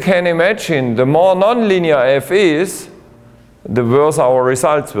as you can imagine, the more nonlinear f is, the worse our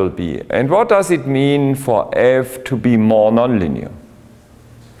results will be. And what does it mean for f to be more nonlinear?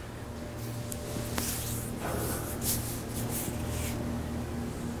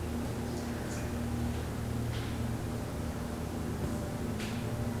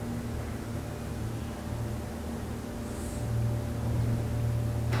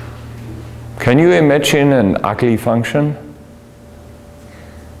 Can you imagine an ugly function?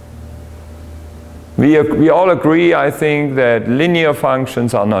 We all agree, I think, that linear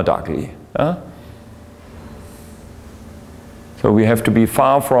functions are not ugly. Huh? So we have to be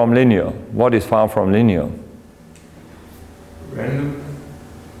far from linear. What is far from linear? Random.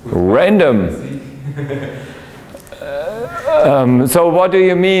 Random. So what do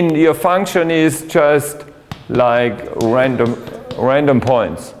you mean? Your function is just like random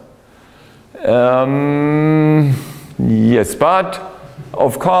points. Yes, but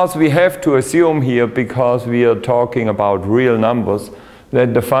of course we have to assume here, because we are talking about real numbers,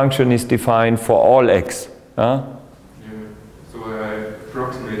 that the function is defined for all x. Huh? Yeah. So I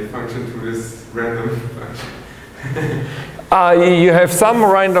approximate the function to this random function. You have some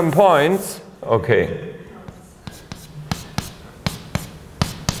random points. Okay.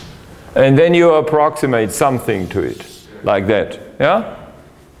 And then you approximate something to it, like that. Yeah?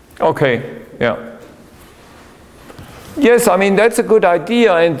 Okay. Yeah. Yes, I mean, that's a good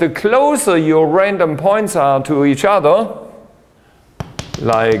idea. And the closer your random points are to each other,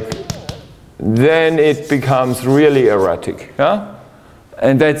 like, then it becomes really erratic. Yeah?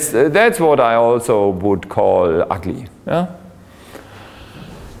 And that's what I also would call ugly. Yeah?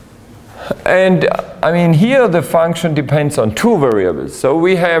 And I mean, here the function depends on two variables. So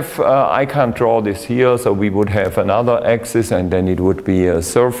we have, I can't draw this here, so we would have another axis, and then it would be a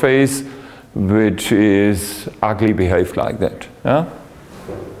surface which is ugly behaved like that. Yeah?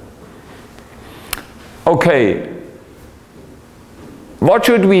 Okay. What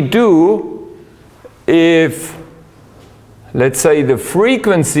should we do if, let's say, the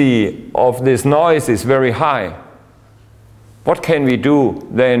frequency of this noise is very high? What can we do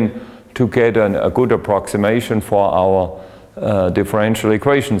then to get a good approximation for our differential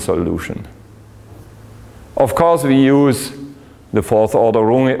equation solution? Of course, we use the fourth order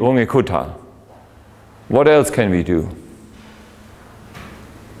Runge-Kutta. What else can we do?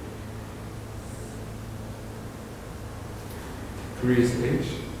 Increase h.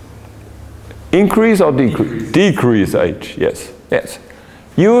 Increase or decrease? Decrease h, yes. Yes.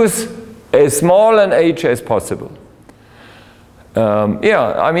 Use as small an h as possible.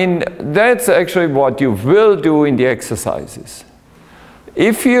 Yeah, I mean, that's actually what you will do in the exercises.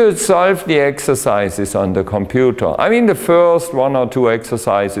 If you solve the exercises on the computer, I mean, the first one or two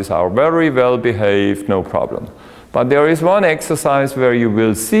exercises are very well behaved, no problem. But there is one exercise where you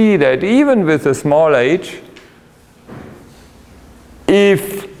will see that even with a small h,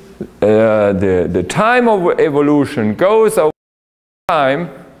 if the time of evolution goes over time,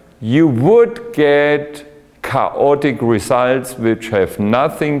 you would get chaotic results which have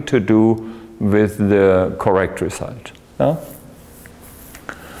nothing to do with the correct result. No?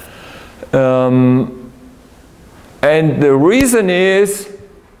 And the reason is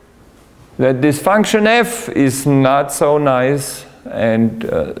that this function f is not so nice and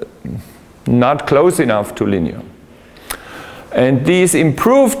not close enough to linear. And these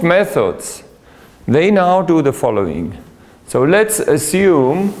improved methods, they now do the following. So let's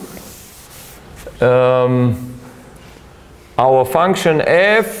assume our function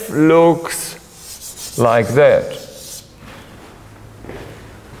f looks like that.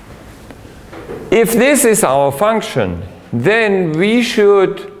 If this is our function, then we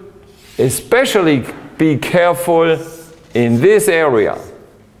should especially be careful in this area,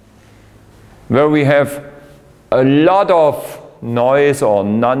 where we have a lot of noise or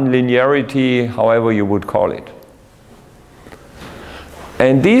nonlinearity, however you would call it.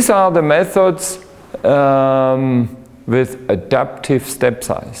 And these are the methods with adaptive step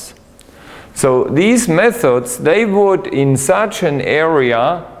size. So these methods, they would in such an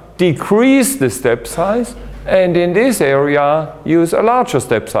area decrease the step size, and in this area use a larger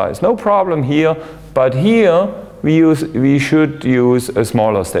step size. No problem here, but here we should use a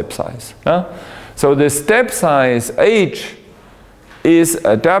smaller step size. So the step size h is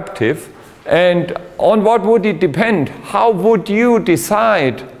adaptive, and on what would it depend? How would you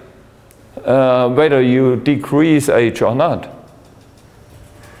decide whether you decrease h or not?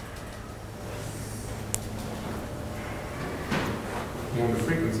 On the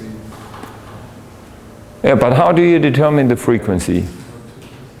frequency. Yeah, but how do you determine the frequency?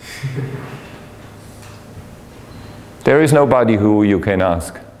 There is nobody who you can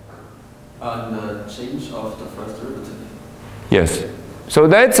ask. On the change of the first derivative. Yes. So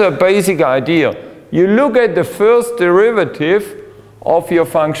that's a basic idea. You look at the first derivative of your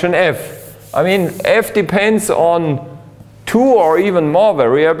function f. I mean, f depends on 2 or even more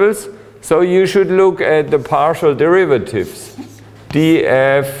variables, so you should look at the partial derivatives.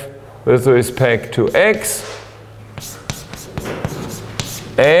 df with respect to x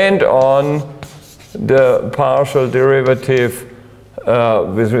and on the partial derivative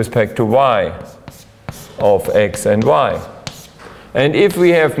with respect to y. of x and y. And if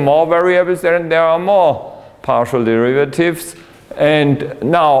we have more variables, then there are more partial derivatives. And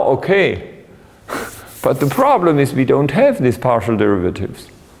now, okay, but the problem is we don't have these partial derivatives.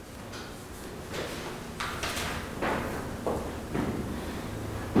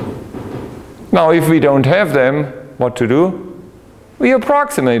 Now, if we don't have them, what to do? We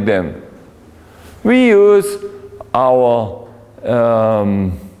approximate them. We use our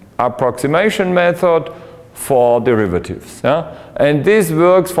approximation method for derivatives. Yeah? And this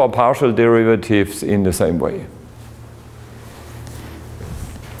works for partial derivatives in the same way.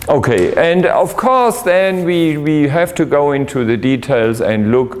 Okay, and of course then we have to go into the details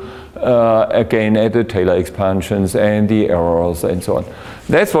and look again at the Taylor expansions and the errors and so on.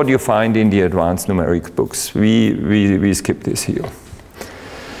 That's what you find in the advanced numerics books. We skip this here.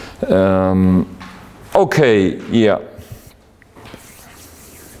 Okay, yeah.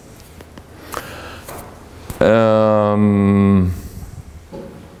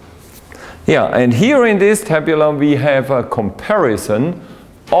 Yeah, and here in this tabular we have a comparison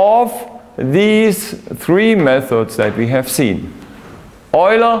of these three methods that we have seen: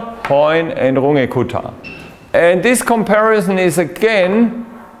 Euler, Hoyne, and Runge-Kutta. And this comparison is again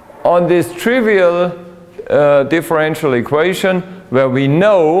on this trivial differential equation where we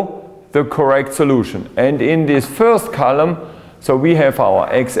know the correct solution. And in this first column, so we have our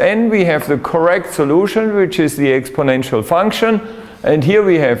xn, we have the correct solution, which is the exponential function. And here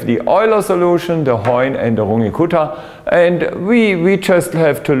we have the Euler solution, the Hoyne, and the Runge-Kutta. And we just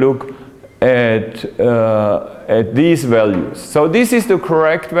have to look at these values. So this is the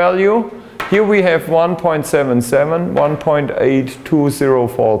correct value. Here we have 1.77,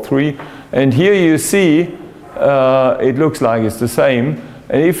 1.82043. And here you see it looks like it's the same.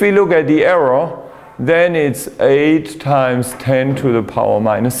 And if we look at the error, then it's 8 times 10 to the power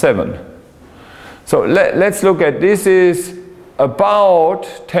minus 7. So let's look at this. Is about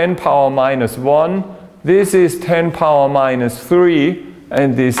 10 power minus 1. This is 10 power minus 3.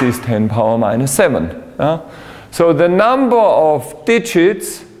 And this is 10 power minus 7. So the number of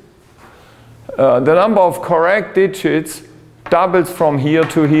digits, the number of correct digits doubles from here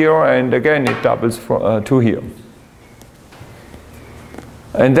to here, and again it doubles to here.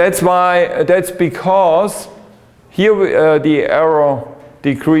 And that's because here the error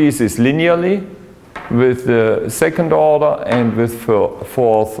decreases linearly with the second order and with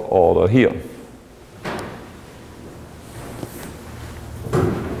fourth order here.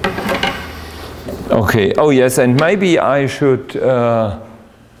 Okay, oh yes, and maybe I should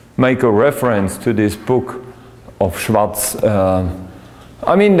make a reference to this book of Schwarz.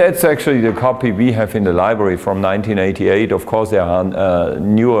 I mean, that's actually the copy we have in the library from 1988. Of course, there are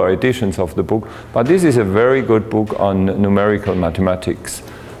newer editions of the book, but this is a very good book on numerical mathematics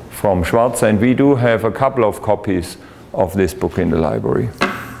from Schwarz, and we do have a couple of copies of this book in the library.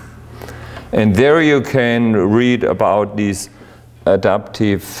 And there you can read about these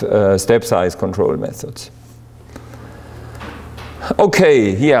adaptive step size control methods.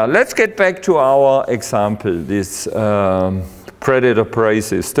 Okay, yeah, let's get back to our example, this predator-prey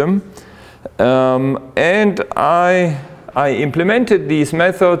system. And I implemented these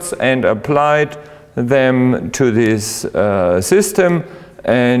methods and applied them to this system.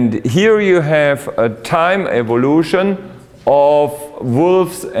 And here you have a time evolution of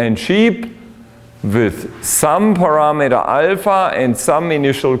wolves and sheep with some parameter alpha and some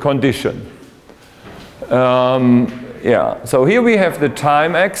initial condition. Yeah, so here we have the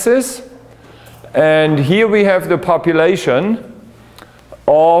time axis, and here we have the population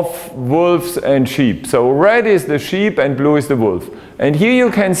of wolves and sheep. So red is the sheep and blue is the wolf. And here you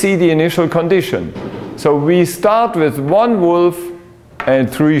can see the initial condition. So we start with 1 wolf and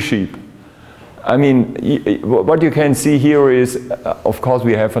 3 sheep. I mean, what you can see here is, of course,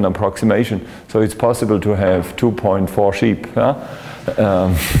 we have an approximation. So it's possible to have 2.4 sheep.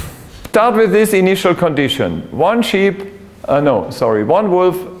 Start with this initial condition. 1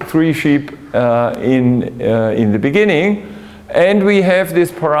 wolf, 3 sheep in the beginning. And we have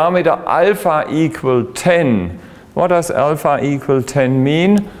this parameter alpha equal 10. What does alpha equal 10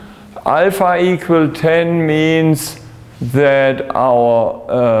 mean? Alpha equal 10 means that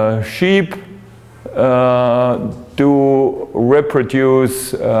our sheep do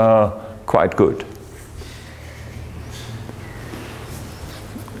reproduce quite good.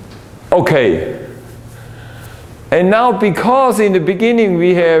 Okay. And now, because in the beginning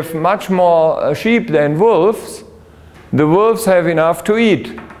we have much more sheep than wolves, the wolves have enough to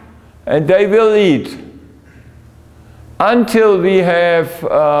eat. And they will eat until we have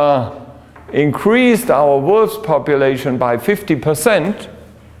increased our wolves population by 50%.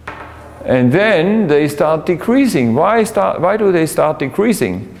 And then they start decreasing. Why do they start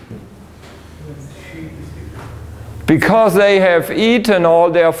decreasing? Because they have eaten all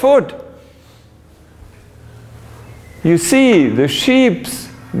their food. You see, the sheep,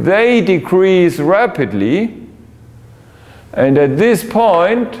 they decrease rapidly, and at this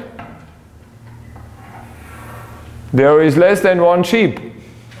point there is less than one sheep.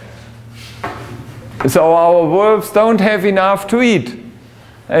 So our wolves don't have enough to eat,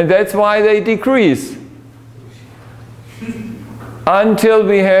 and that's why they decrease until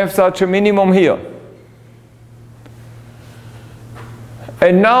we have such a minimum here.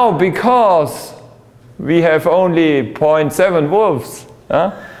 And now, because we have only 0.7 wolves,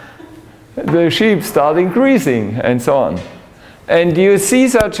 the sheep start increasing and so on. And you see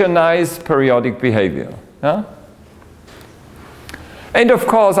such a nice periodic behavior. And of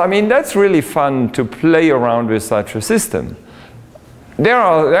course, I mean, that's really fun to play around with such a system. There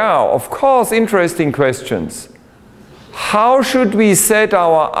are, of course, interesting questions. How should we set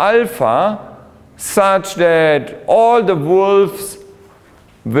our alpha such that all the wolves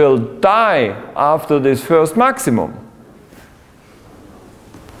will die after this first maximum?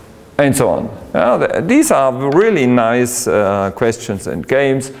 And so on. These are really nice questions and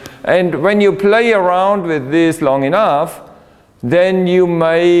games. And when you play around with this long enough, then you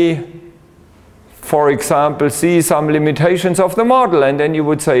may, for example, see some limitations of the model. And then you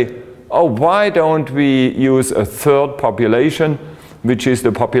would say, oh, why don't we use a third population, which is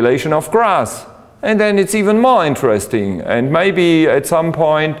the population of grass? And then it's even more interesting. And maybe at some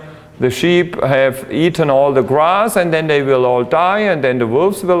point the sheep have eaten all the grass, and then they will all die, and then the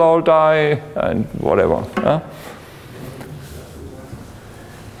wolves will all die, and whatever.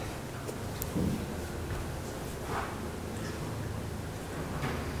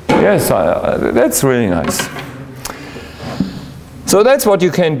 Yes, that's really nice. So that's what you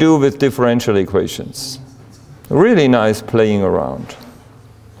can do with differential equations. Really nice playing around.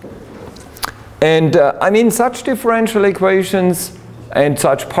 And I mean, such differential equations and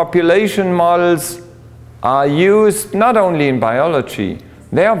such population models are used not only in biology,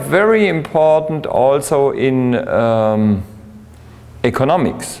 they are very important also in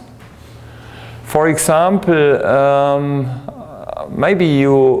economics. For example, maybe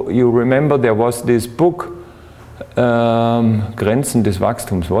you remember there was this book, Grenzen des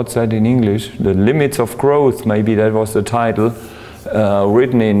Wachstums, what's that in English? The Limits of Growth, maybe that was the title,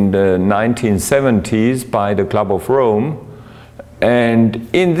 written in the 1970s by the Club of Rome. And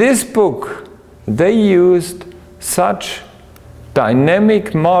in this book, they used such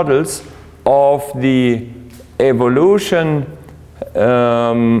dynamic models of the evolution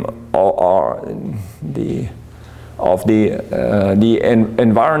of the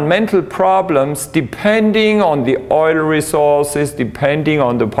environmental problems depending on the oil resources, depending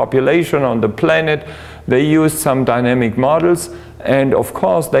on the population on the planet. They used some dynamic models, and of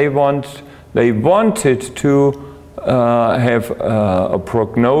course they wanted to have a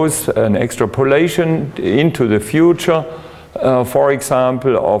prognosis, an extrapolation into the future, for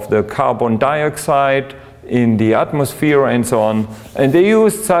example, of the carbon dioxide in the atmosphere and so on. And they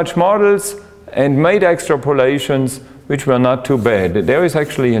used such models and made extrapolations which were not too bad. There is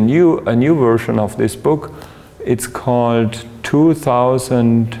actually a new version of this book. It's called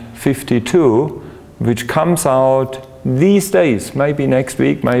 2052, which comes out these days, maybe next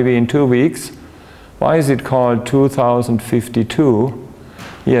week, maybe in 2 weeks. Why is it called 2052?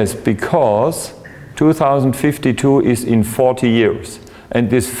 Yes, because 2052 is in 40 years. And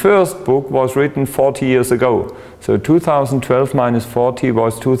this first book was written 40 years ago. So 2012 minus 40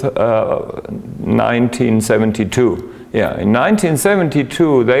 was 1972. Yeah, in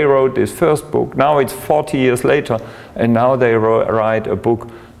 1972 they wrote this first book. Now it's 40 years later, and now they write a book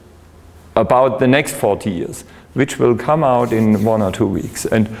about the next 40 years, which will come out in 1 or 2 weeks.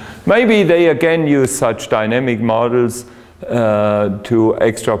 And maybe they again use such dynamic models to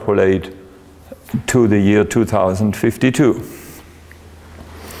extrapolate to the year 2052.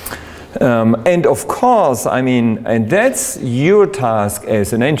 And of course, I mean, and that's your task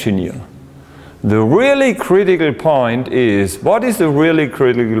as an engineer. The really critical point is, what is the really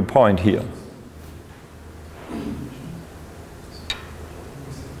critical point here?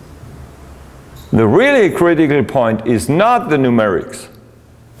 The really critical point is not the numerics.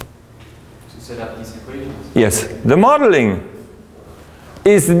 To set up these equations? Yes, the modeling.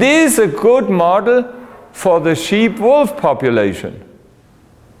 Is this a good model for the sheep-wolf population?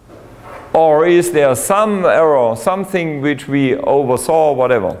 Or is there some error, something which we oversaw,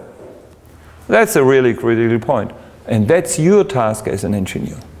 whatever? That's a really critical point. And that's your task as an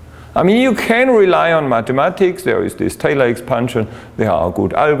engineer. I mean, you can rely on mathematics. There is this Taylor expansion. There are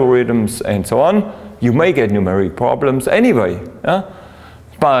good algorithms and so on. You may get numeric problems anyway.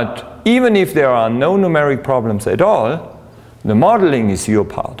 But even if there are no numeric problems at all, the modeling is your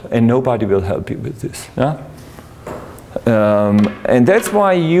part, and nobody will help you with this. And that's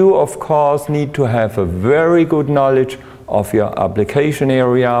why you, of course, need to have a very good knowledge of your application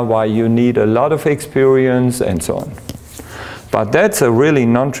area, why you need a lot of experience and so on. But that's a really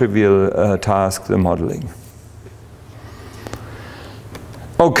non-trivial task, the modeling.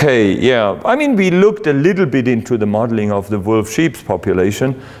 Okay, yeah, I mean, we looked a little bit into the modeling of the wolf-sheep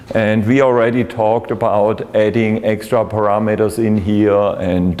population, and we already talked about adding extra parameters in here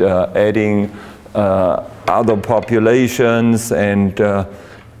and adding other populations, and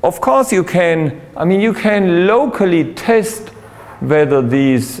of course you can, I mean, you can locally test whether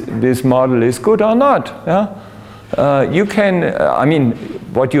this model is good or not. You can, I mean,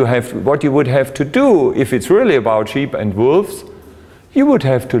 what you would have to do if it's really about sheep and wolves, you would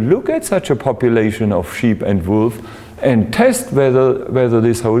have to look at such a population of sheep and wolf and test whether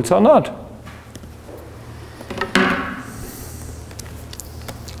this holds or not.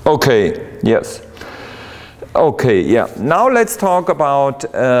 Okay, yes. Okay, yeah. Now let's talk about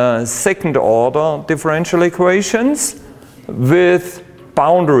second order differential equations with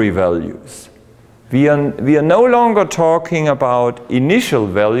boundary values. We are no longer talking about initial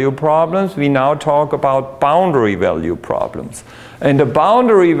value problems, we now talk about boundary value problems. And the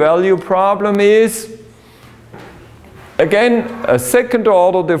boundary value problem is, again, a second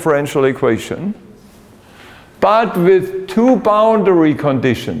order differential equation, but with two boundary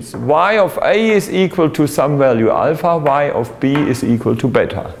conditions. Y of A is equal to some value alpha, Y of B is equal to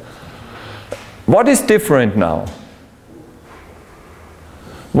beta. What is different now?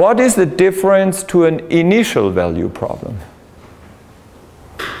 What is the difference to an initial value problem?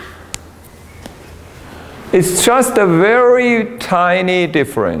 It's just a very tiny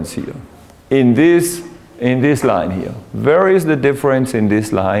difference here in this line here. Where is the difference in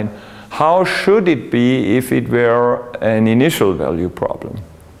this line? How should it be if it were an initial value problem?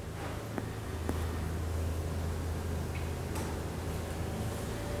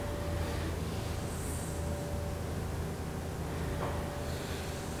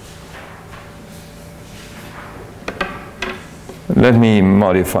 Let me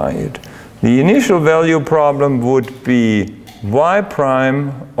modify it. The initial value problem would be y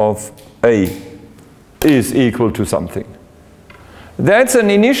prime of A is equal to something. That's an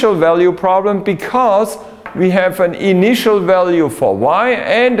initial value problem because we have an initial value for y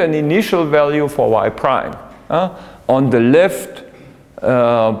and an initial value for y prime on the left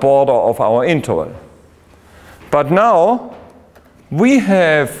border of our interval. But now we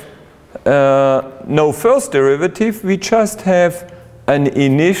have no first derivative, we just have an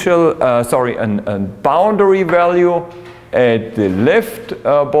initial, a boundary value at the left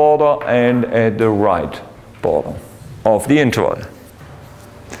border and at the right border of the interval.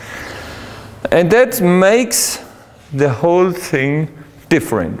 And that makes the whole thing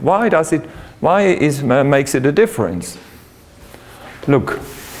different. Why makes it a difference? Look.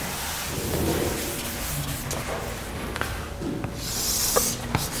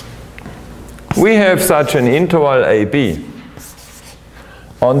 We have such an interval AB.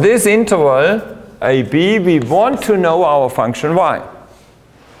 On this interval AB, we want to know our function y.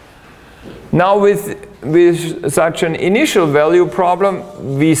 Now with such an initial value problem,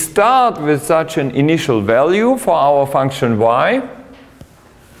 we start with such an initial value for our function y.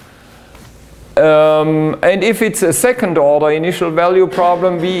 And if it's a second order initial value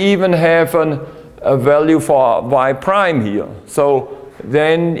problem, we even have a value for y prime here. So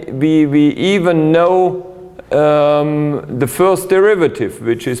then we even know the first derivative,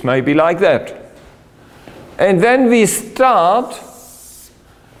 which is maybe like that. And then we start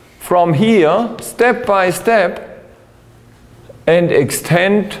from here, step by step, and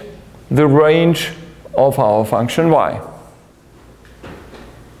extend the range of our function y.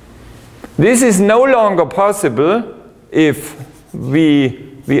 This is no longer possible if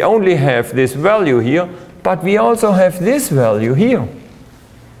we only have this value here, but we also have this value here.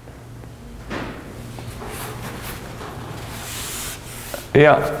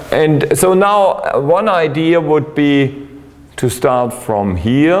 Yeah, and so now one idea would be to start from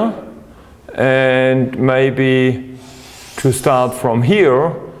here and maybe to start from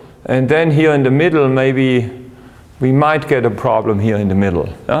here, and then here in the middle maybe we might get a problem here in the middle.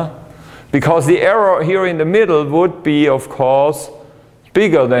 Because the error here in the middle would be, of course,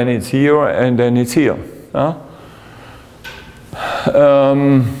 bigger than it's here and then it's here.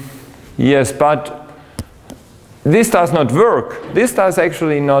 Yes, but this does not work. This does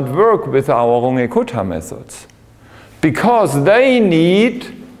actually not work with our Runge-Kutta methods. Because they need,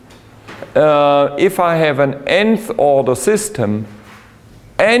 if I have an nth order system,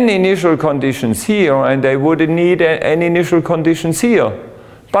 n initial conditions here, and they would need n initial conditions here.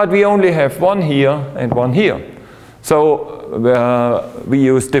 But we only have one here and one here. So we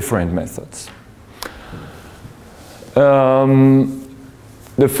use different methods.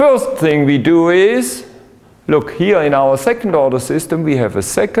 The first thing we do is, look, here in our second order system we have a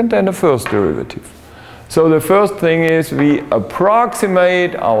second and a first derivative. So the first thing is we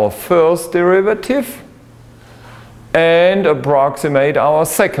approximate our first derivative and approximate our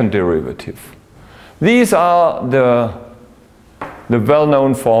second derivative. These are the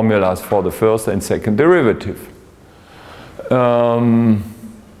well-known formulas for the first and second derivative.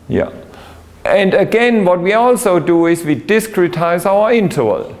 Yeah. And again, what we also do is we discretize our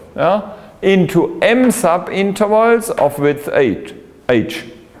interval into m sub-intervals of width h.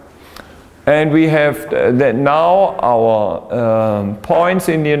 And we have that now our points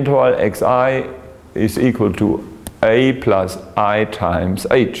in the interval xi is equal to a plus I times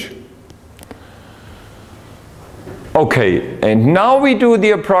h. Okay, and now we do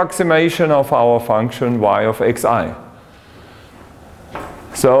the approximation of our function y of xi.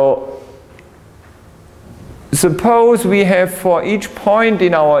 So suppose we have for each point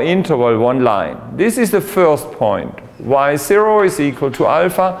in our interval one line. This is the first point. y0 is equal to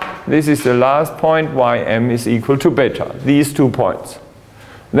alpha. This is the last point. ym is equal to beta. These 2 points.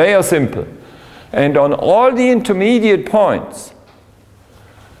 They are simple. And on all the intermediate points,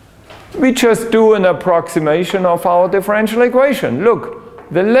 we just do an approximation of our differential equation. Look,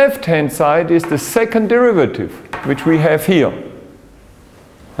 the left-hand side is the second derivative, which we have here.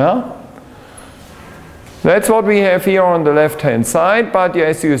 That's what we have here on the left-hand side, but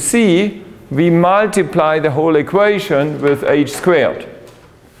as you see, we multiply the whole equation with h squared.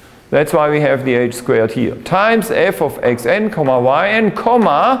 That's why we have the h squared here. Times f of xn, yn,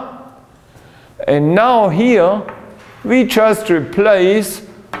 comma, and now here we just replace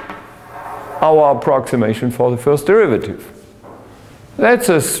our approximation for the first derivative. That's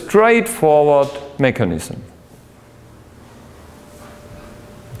a straightforward mechanism.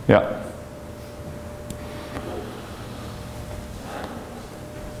 Yeah.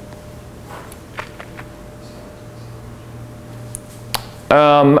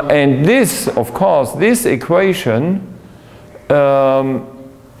 And this, of course, this equation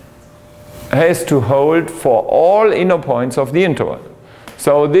has to hold for all inner points of the interval.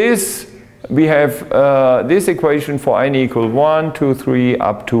 So this, we have this equation for n equal 1, 2, 3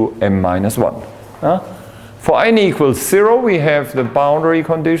 up to m minus 1. For n equals 0 we have the boundary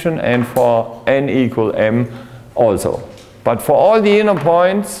condition, and for n equal m also. But for all the inner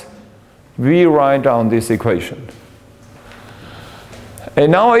points we write down this equation.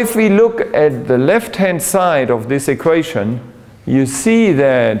 And now if we look at the left-hand side of this equation, you see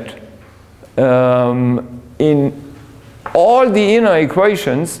that in all the inner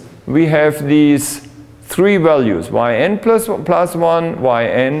equations we have these 3 values, yn plus 1,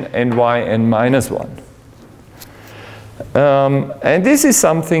 yn, and yn minus 1. And this is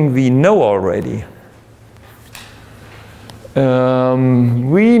something we know already.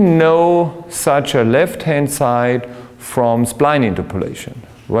 We know such a left-hand side from spline interpolation.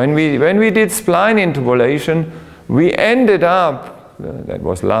 When we did spline interpolation, we ended up, that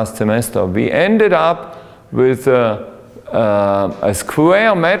was last semester, we ended up with a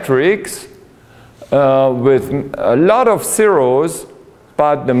square matrix with a lot of zeros,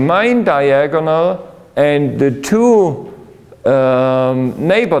 but the main diagonal and the 2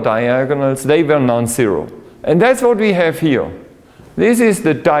 neighbor diagonals, they were non-zero. And that's what we have here. This is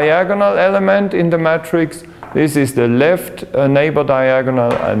the diagonal element in the matrix. This is the left neighbor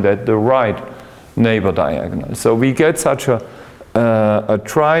diagonal, and at the right neighbor diagonal. So we get such a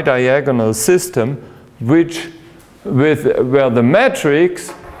tri-diagonal system where the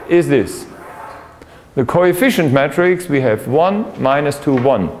matrix is this. The coefficient matrix, we have 1, minus 2,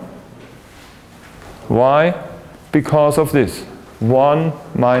 1. Why? Because of this. 1,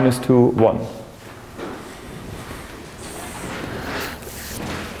 minus 2, 1.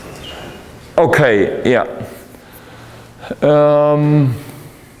 Okay, yeah.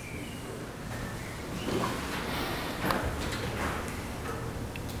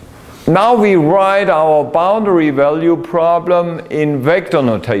 Now we write our boundary value problem in vector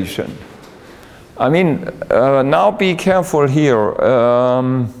notation. I mean, now be careful here.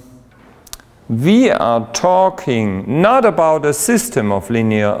 We are talking not about a system of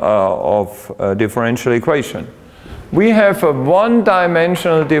linear differential equation. we have a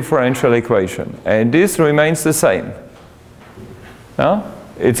one-dimensional differential equation, and this remains the same.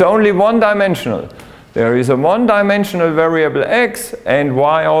 It's only one-dimensional. There is a one-dimensional variable x, and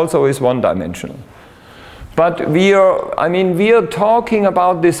y also is one-dimensional. But we are talking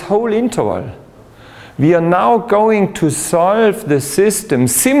about this whole interval. We are now going to solve the system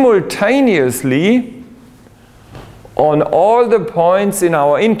simultaneously on all the points in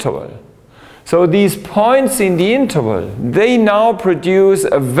our interval. So these points in the interval, they now produce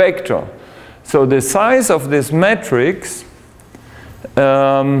a vector. So the size of this matrix,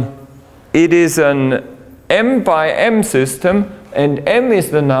 it is an m by m system, and m is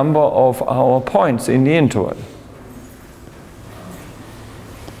the number of our points in the interval.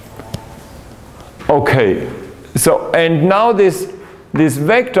 Okay, so and now this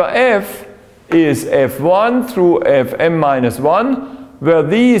vector f is f1 through fm minus 1, where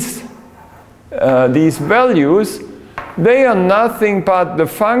these values, they are nothing but the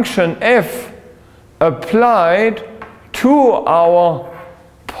function f applied to our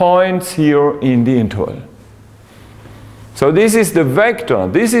points here in the interval. So this is the vector.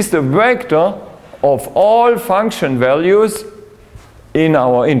 This is the vector of all function values in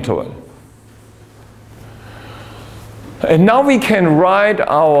our interval. And now we can write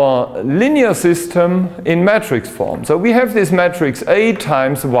our linear system in matrix form. So we have this matrix A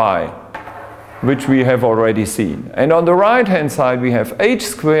times y, which we have already seen. And on the right-hand side, we have h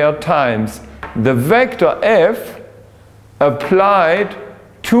squared times the vector f applied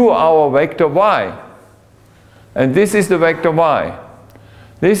to our vector y. And this is the vector y.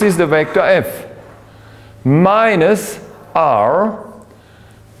 This is the vector f minus r.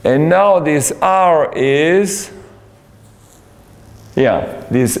 And now this r is,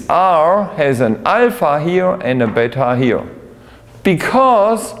 this r has an alpha here and a beta here,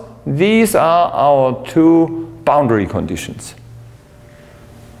 because these are our two boundary conditions.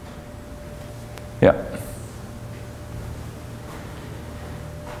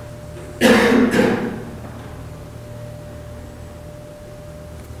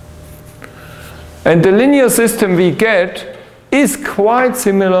 And the linear system we get is quite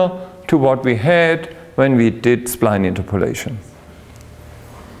similar to what we had when we did spline interpolation.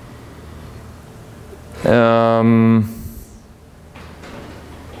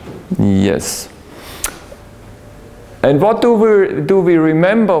 Yes. And what do we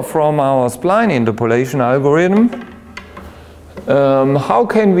remember from our spline interpolation algorithm? How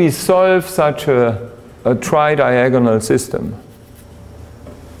can we solve such a tri-diagonal system?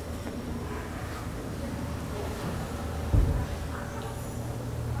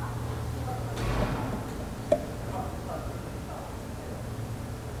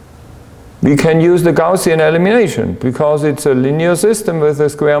 We can use the Gaussian elimination because it's a linear system with a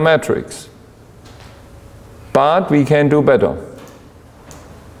square matrix. But we can do better.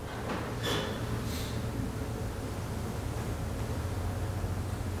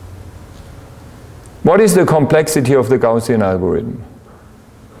 What is the complexity of the Gaussian algorithm?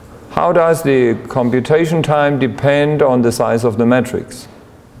 How does the computation time depend on the size of the matrix?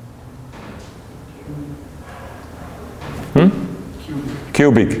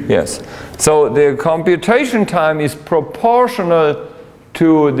 Cubic, yes. So the computation time is proportional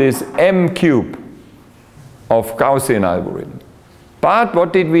to this m cube of Gaussian algorithm. But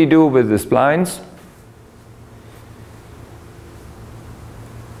what did we do with the splines?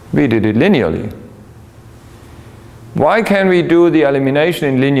 We did it linearly. Why can we do the elimination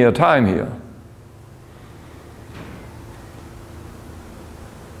in linear time here?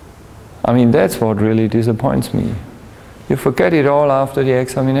 I mean, that's what really disappoints me. You forget it all after the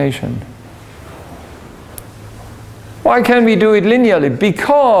examination. Why can't we do it linearly?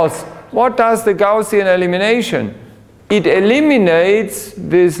 Because what does the Gaussian elimination? It eliminates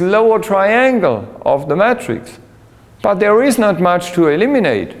this lower triangle of the matrix. But there is not much to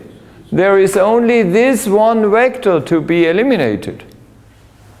eliminate. There is only this one vector to be eliminated.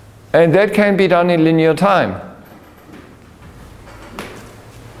 And that can be done in linear time.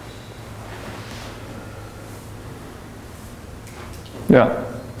 Yeah.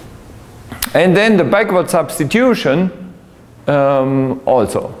 And then the backward substitution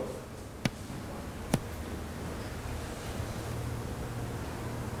also.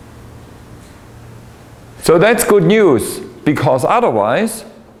 So that's good news, because otherwise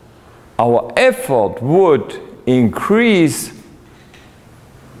our effort would increase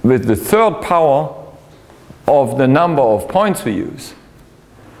with the third power of the number of points we use.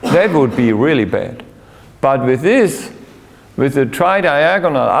 That would be really bad. But with this, with the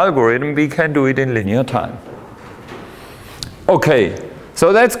tri-diagonal algorithm, we can do it in linear time. Okay,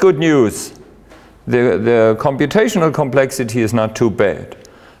 so that's good news. the computational complexity is not too bad.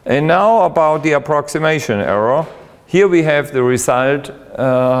 And now about the approximation error. Here we have the result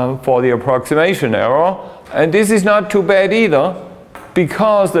for the approximation error, and this is not too bad either,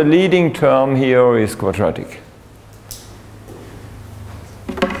 because the leading term here is quadratic.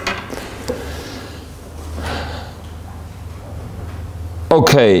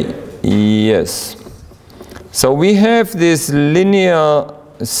 Okay, yes. So we have this linear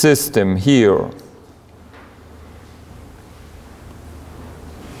system here.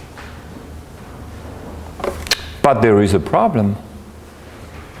 But there is a problem.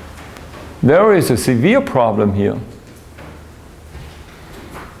 There is a severe problem here.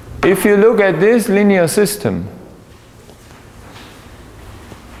 If you look at this linear system,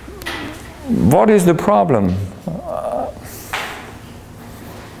 what is the problem?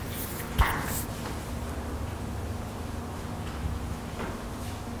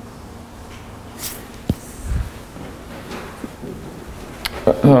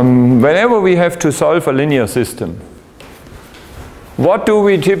 Whenever we have to solve a linear system, what do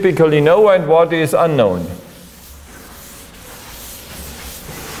we typically know and what is unknown?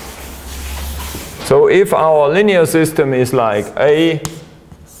 So if our linear system is like A,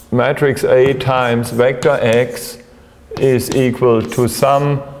 matrix A times vector X is equal to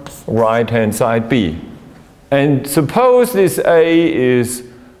some right-hand side B. And suppose this A is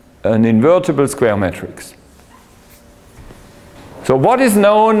an invertible square matrix. So what is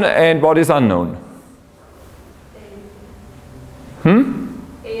known and what is unknown?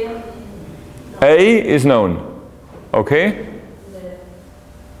 A is known. Okay?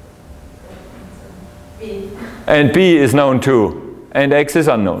 And B is known too. And X is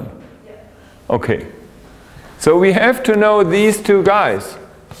unknown. Okay. So we have to know these two guys.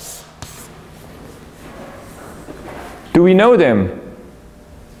 Do we know them?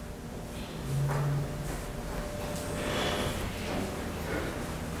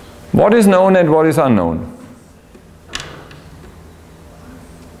 What is known and what is unknown?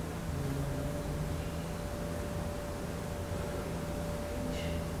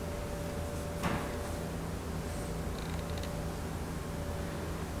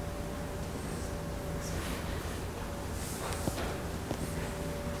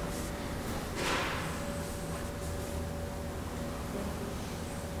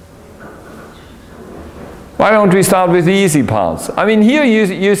 Why don't we start with the easy parts? I mean, here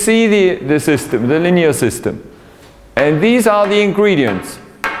you see the system, the linear system. And these are the ingredients.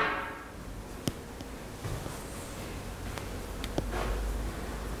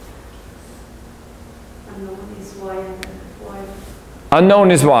 Unknown is Y and Y.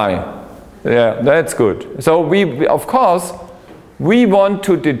 Unknown is Y. Yeah, that's good. So we of course, we want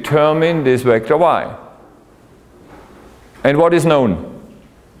to determine this vector Y. And what is known?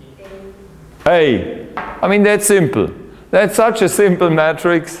 A. I mean, that's simple. That's such a simple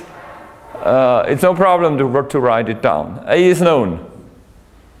matrix. It's no problem to write it down. A is known.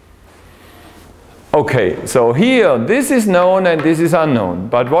 Okay, so here, this is known and this is unknown.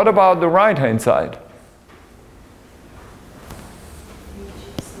 But what about the right-hand side?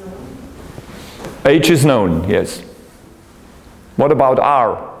 H is known, yes. What about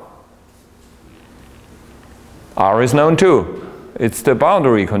R? R is known too. It's the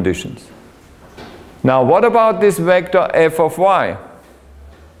boundary conditions. Now, what about this vector f of y?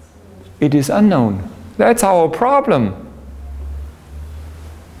 It is unknown. That's our problem.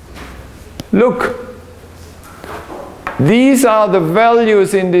 Look, these are the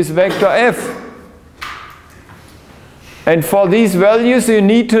values in this vector f. And for these values, you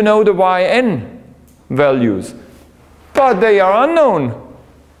need to know the yn values. But they are unknown.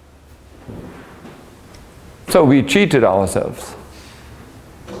 So we cheated ourselves.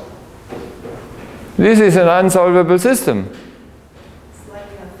 This is an unsolvable system. It's like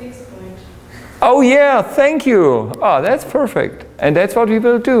a fixed point. Oh yeah, thank you. Oh, that's perfect. And that's what we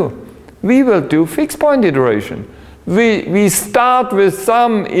will do. We will do fixed point iteration. We start with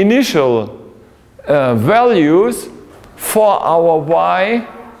some initial values for our y,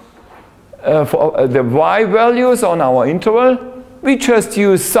 for the y values on our interval. We just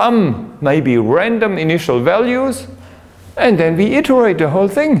use some maybe random initial values, and then we iterate the whole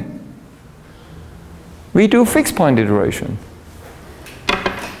thing. We do fixed point iteration.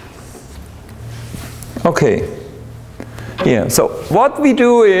 Okay. Yeah, so what we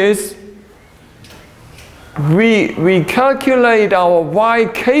do is we calculate our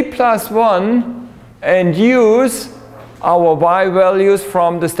yk plus 1 and use our y values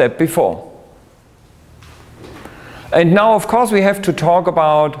from the step before. And now, of course, we have to talk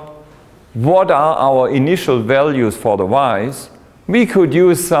about what are our initial values for the y's. We could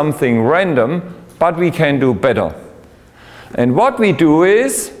use something random, but we can do better. And what we do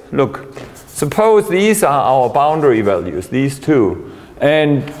is, look, suppose these are our boundary values, these two,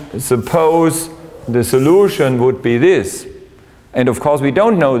 and suppose the solution would be this. And of course we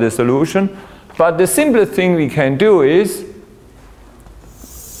don't know the solution, but the simplest thing we can do is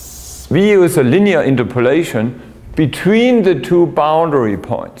we use a linear interpolation between the two boundary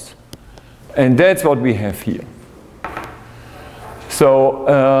points. And that's what we have here. So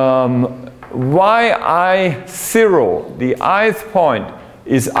yi0, the ith point,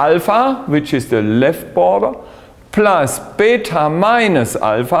 is alpha, which is the left border, plus beta minus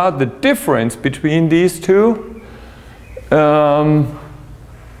alpha, the difference between these two. No,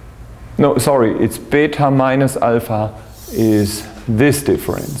 sorry, it's beta minus alpha is this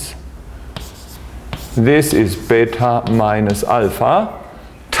difference. This is beta minus alpha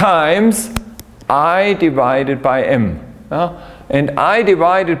times I divided by m. And I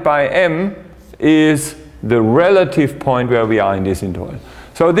divided by m is the relative point where we are in this interval.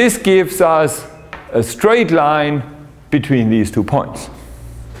 So this gives us a straight line between these 2 points.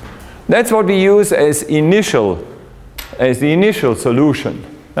 That's what we use as the initial solution.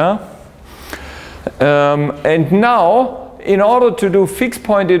 And now, in order to do fixed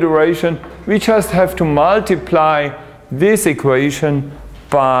point iteration, we just have to multiply this equation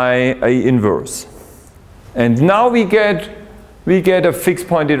by an inverse. And now we get a fixed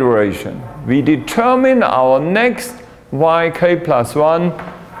point iteration. We determine our next yk plus 1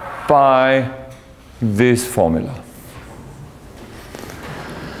 by this formula.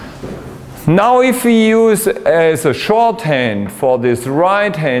 Now if we use as a shorthand for this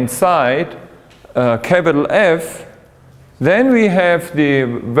right hand side capital F, then we have the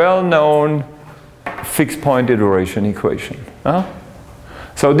well-known fixed point iteration equation.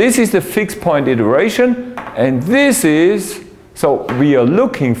 So this is the fixed point iteration, and this is, so we are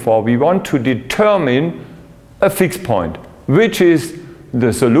looking for, we want to determine a fixed point, which is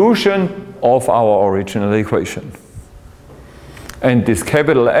the solution of our original equation. And this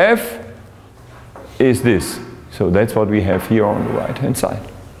capital F is this. So that's what we have here on the right hand side.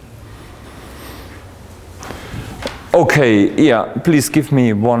 Okay, yeah, please give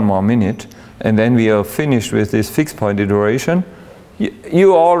me 1 more minute, and then we are finished with this fixed point iteration.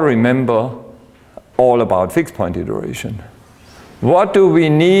 You all remember all about fixed point iteration. What do we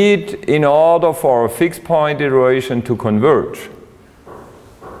need in order for a fixed point iteration to converge?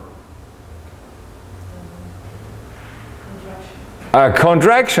 A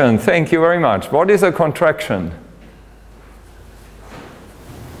contraction, thank you very much. What is a contraction?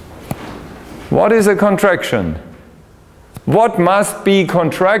 What is a contraction? What must be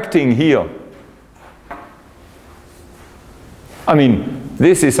contracting here? I mean,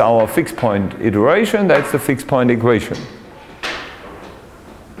 this is our fixed point iteration, that's the fixed point equation.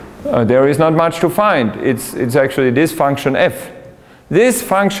 There is not much to find. It's actually this function f. This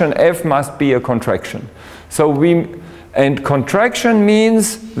function f must be a contraction. And contraction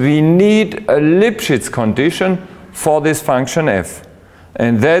means we need a Lipschitz condition for this function f.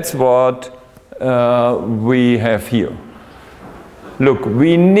 And that's what we have here. Look,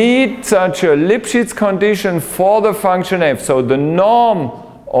 we need such a Lipschitz condition for the function f. So the norm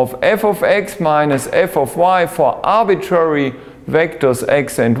of f of x minus f of y for arbitrary vectors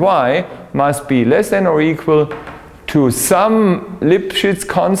x and y must be less than or equal to some Lipschitz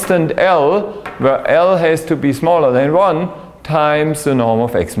constant L, where L has to be smaller than 1, times the norm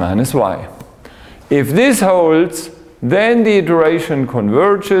of x minus y. If this holds, then the iteration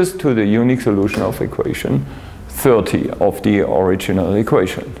converges to the unique solution of equation 30 of the original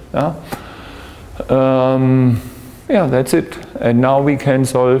equation. Yeah, that's it. And now we can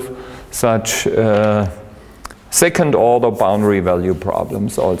solve such second order boundary value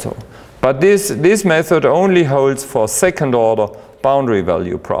problems also. But this method only holds for second order boundary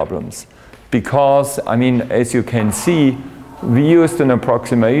value problems, because, I mean, as you can see, we used an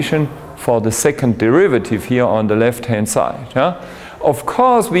approximation for the second derivative here on the left hand side. Yeah? Of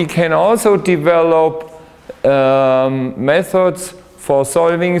course, we can also develop methods for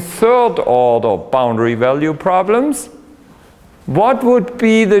solving third order boundary value problems. What would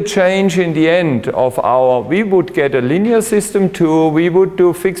be the change in the end of our, we would get a linear system too, we would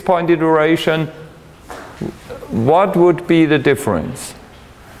do fixed point iteration. What would be the difference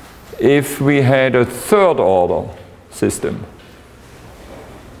if we had a third order system?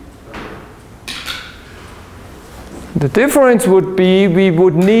 The difference would be we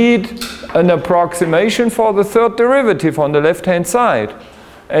would need an approximation for the third derivative on the left hand side.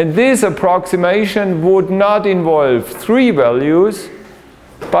 And this approximation would not involve 3 values,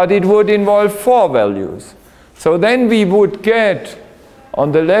 but it would involve 4 values. So then we would get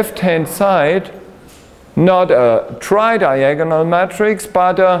on the left hand side not a tri-diagonal matrix,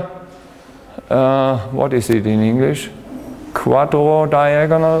 but what is it in English?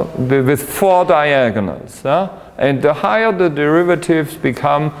 Quadro-diagonal, with 4 diagonals. And the higher the derivatives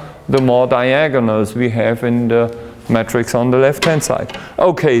become, the more diagonals we have in the matrix on the left-hand side.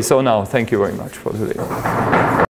 Okay, so now thank you very much for today.